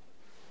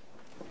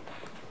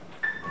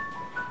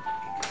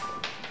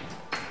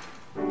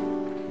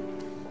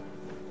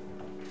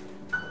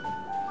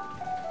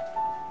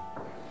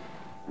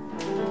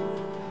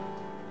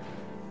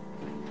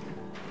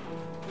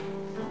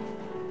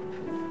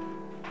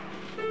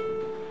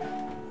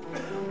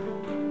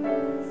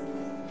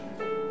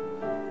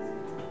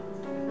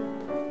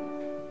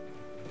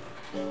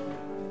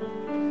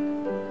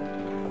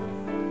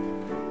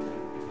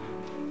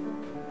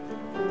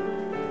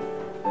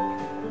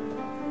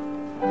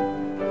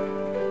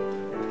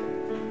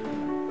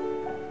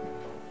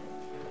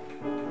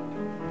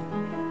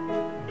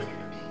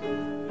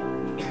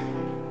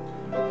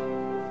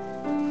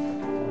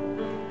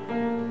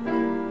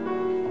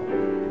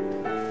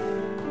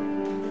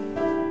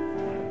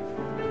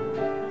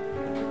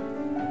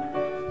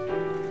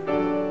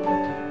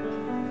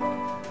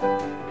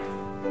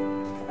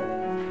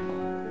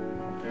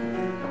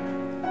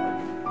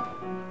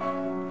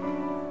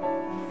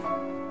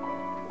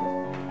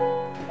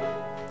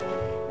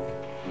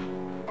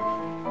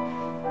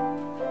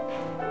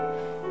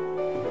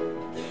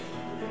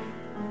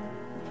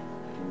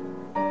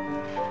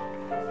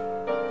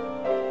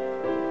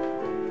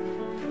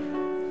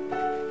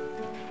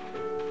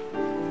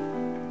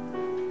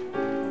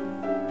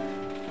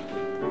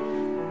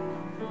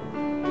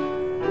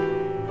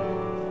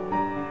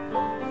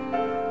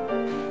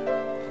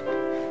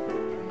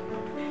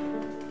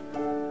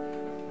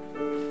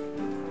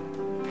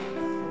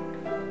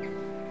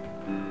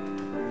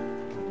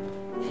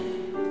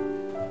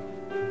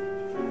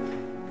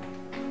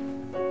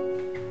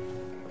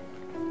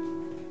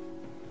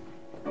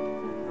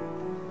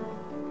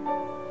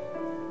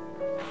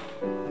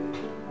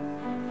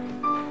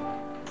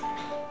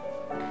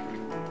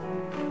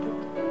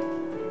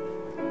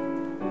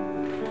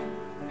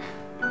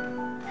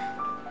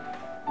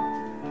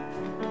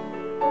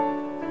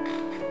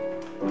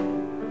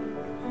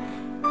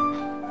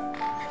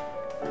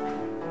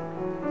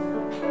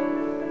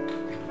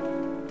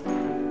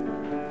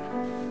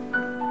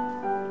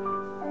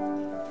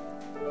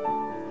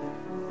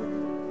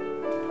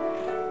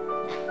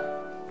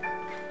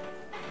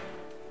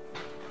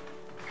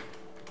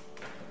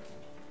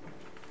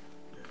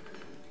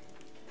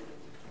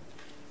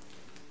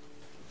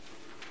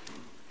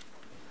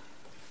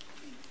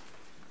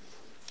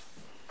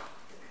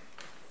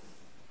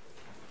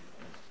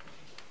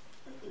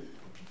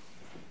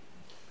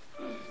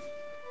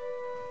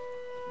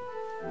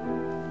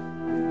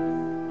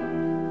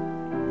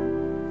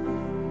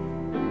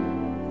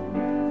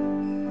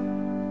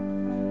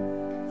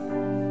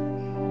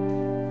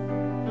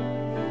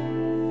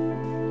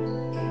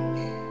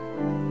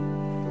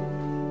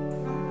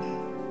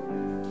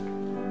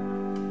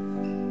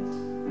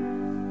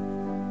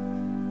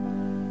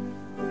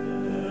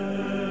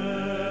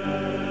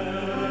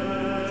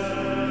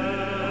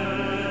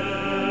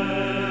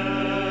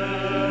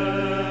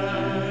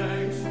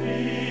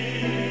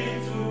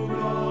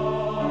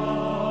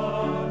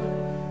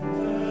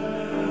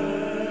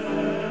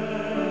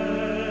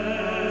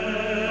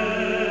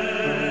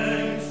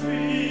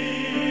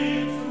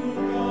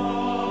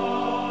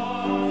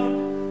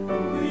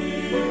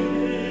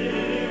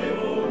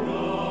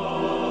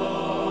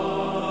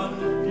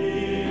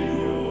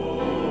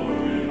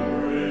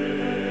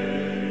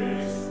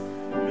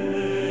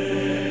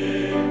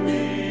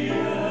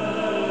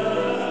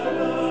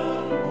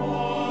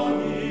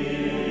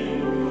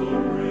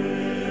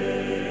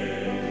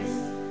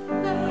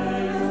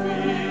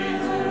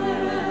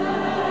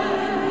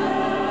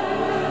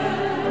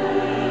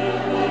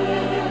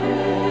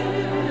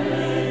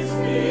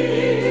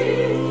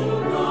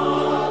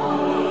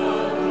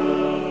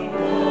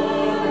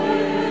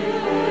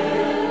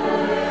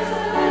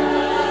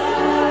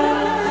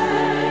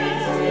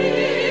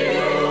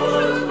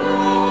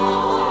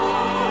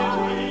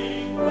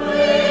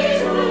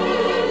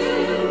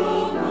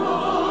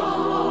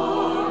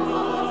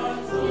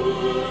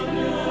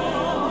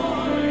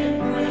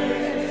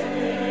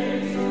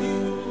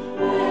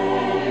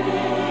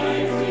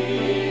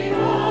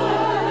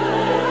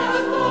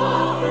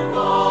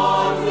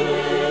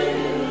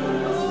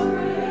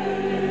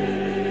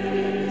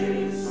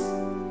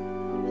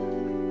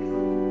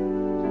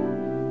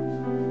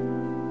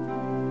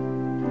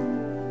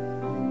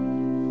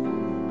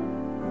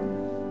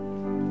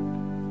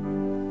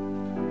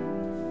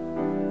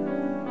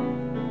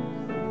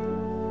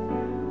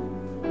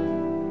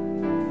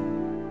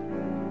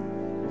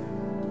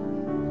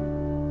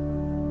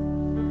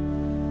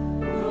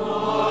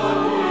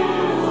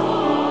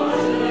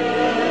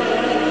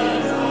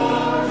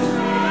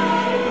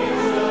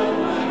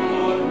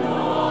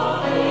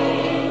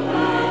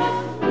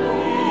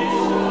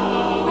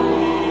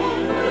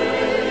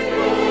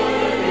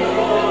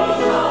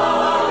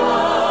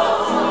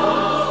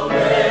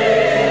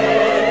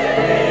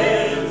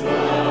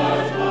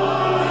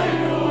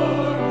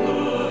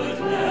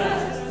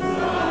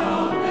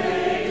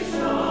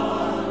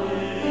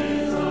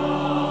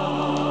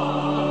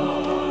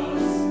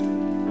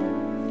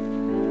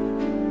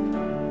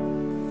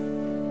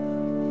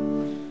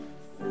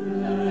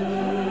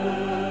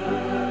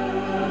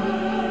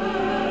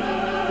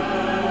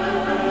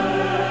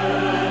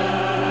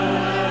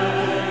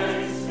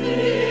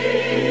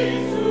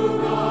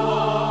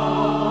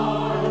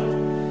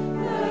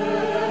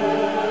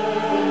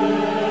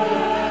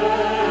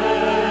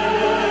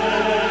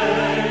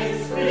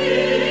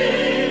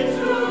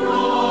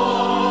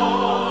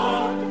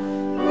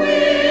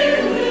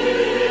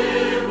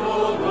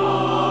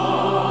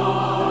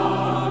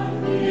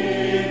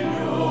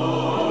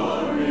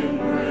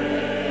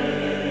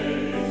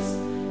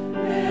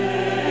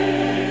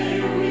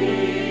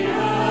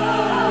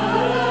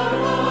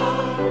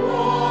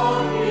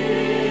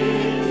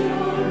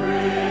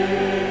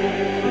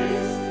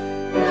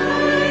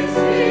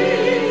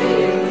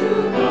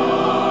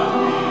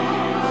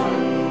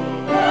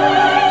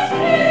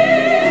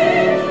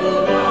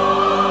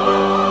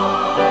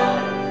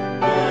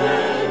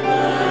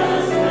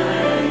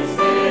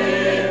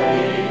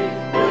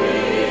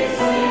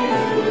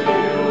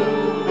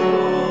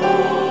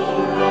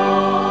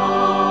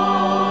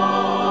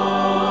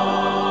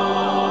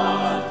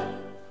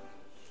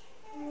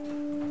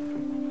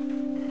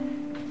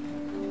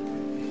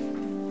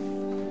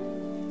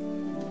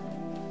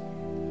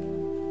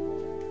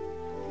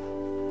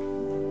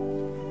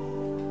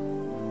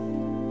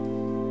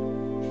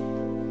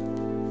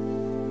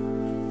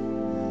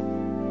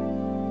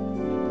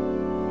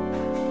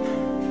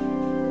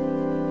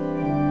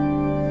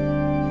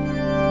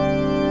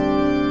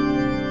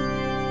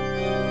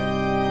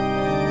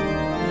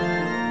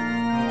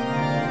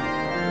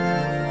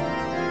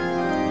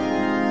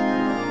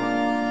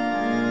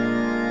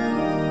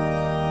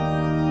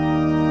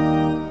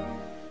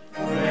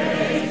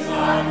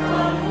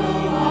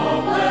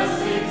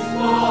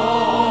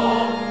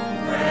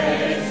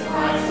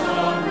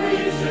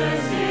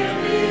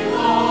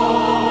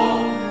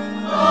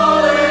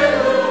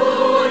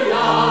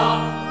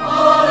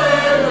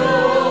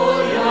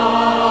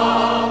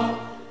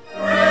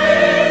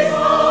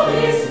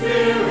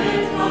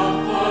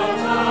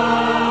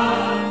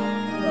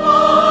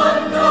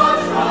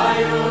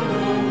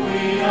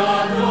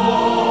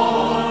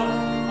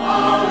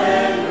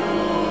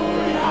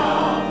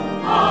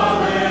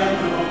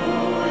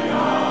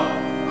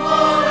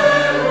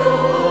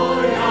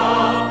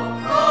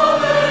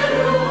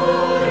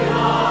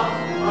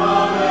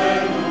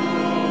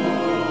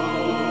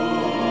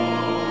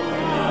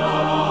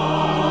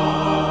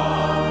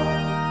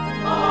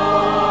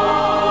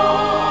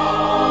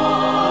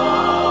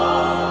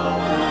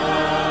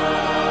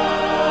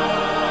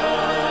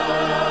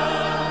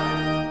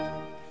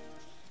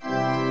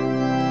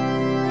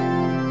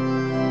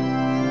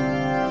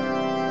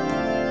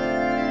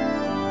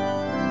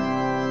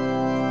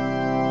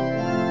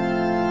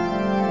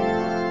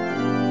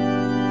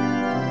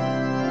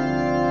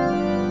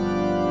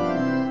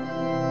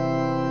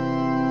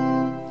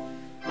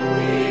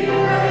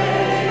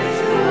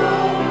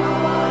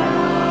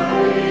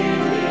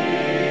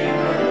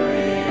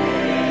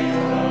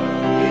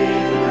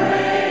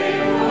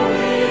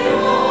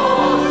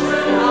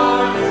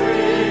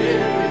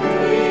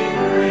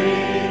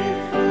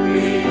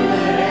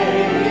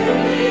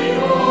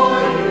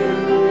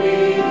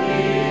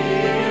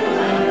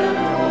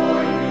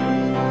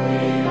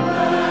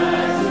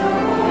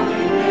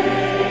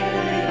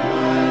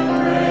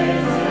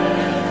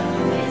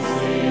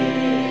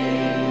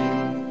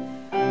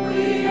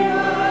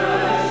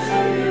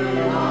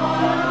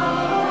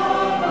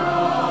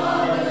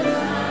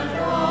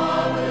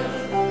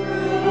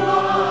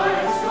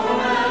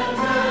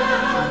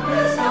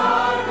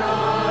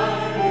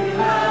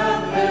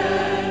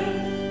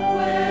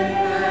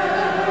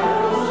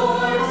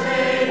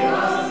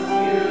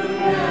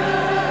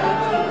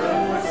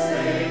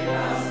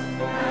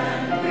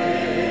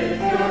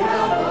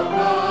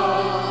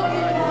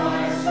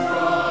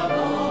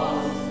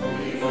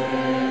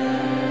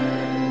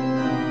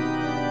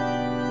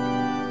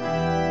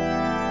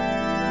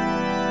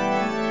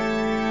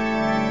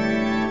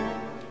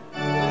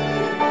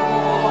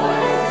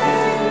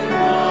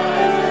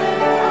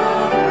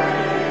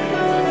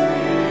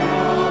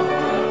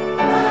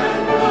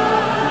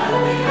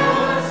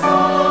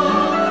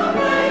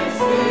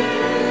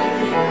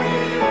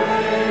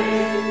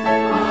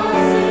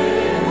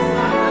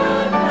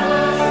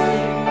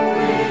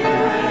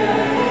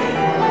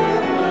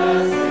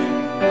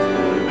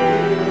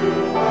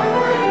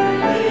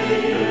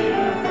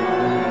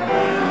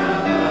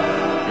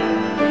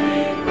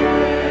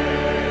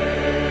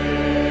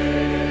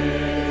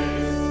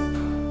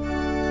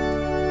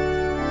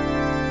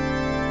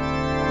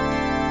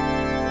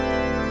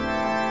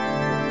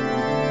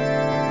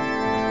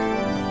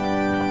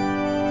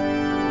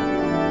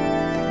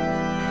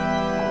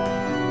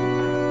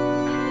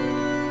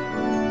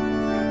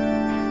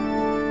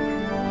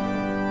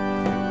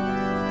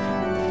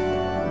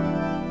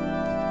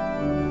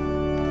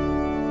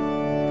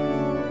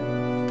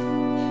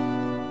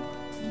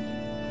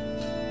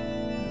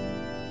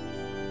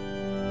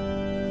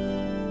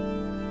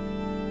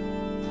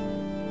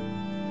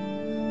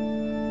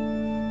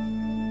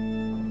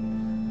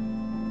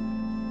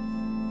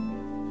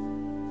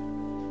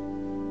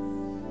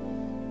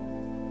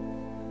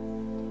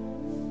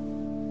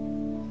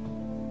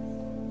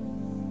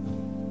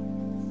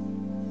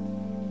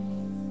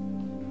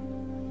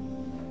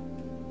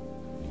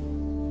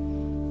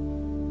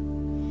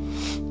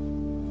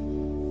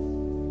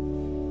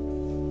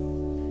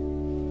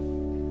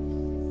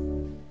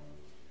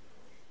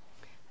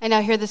 And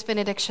now hear this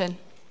benediction.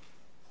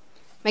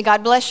 May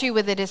God bless you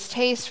with a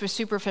distaste for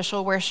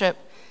superficial worship,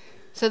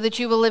 so that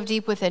you will live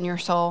deep within your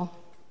soul.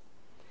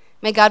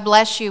 May God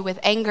bless you with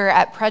anger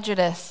at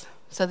prejudice,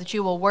 so that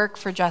you will work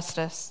for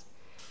justice.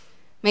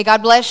 May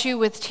God bless you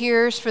with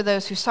tears for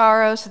those who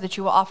sorrow, so that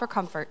you will offer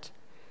comfort.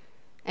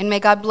 And may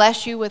God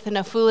bless you with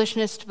enough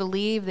foolishness to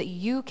believe that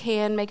you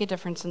can make a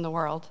difference in the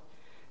world.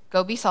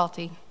 Go be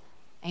salty.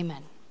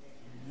 Amen.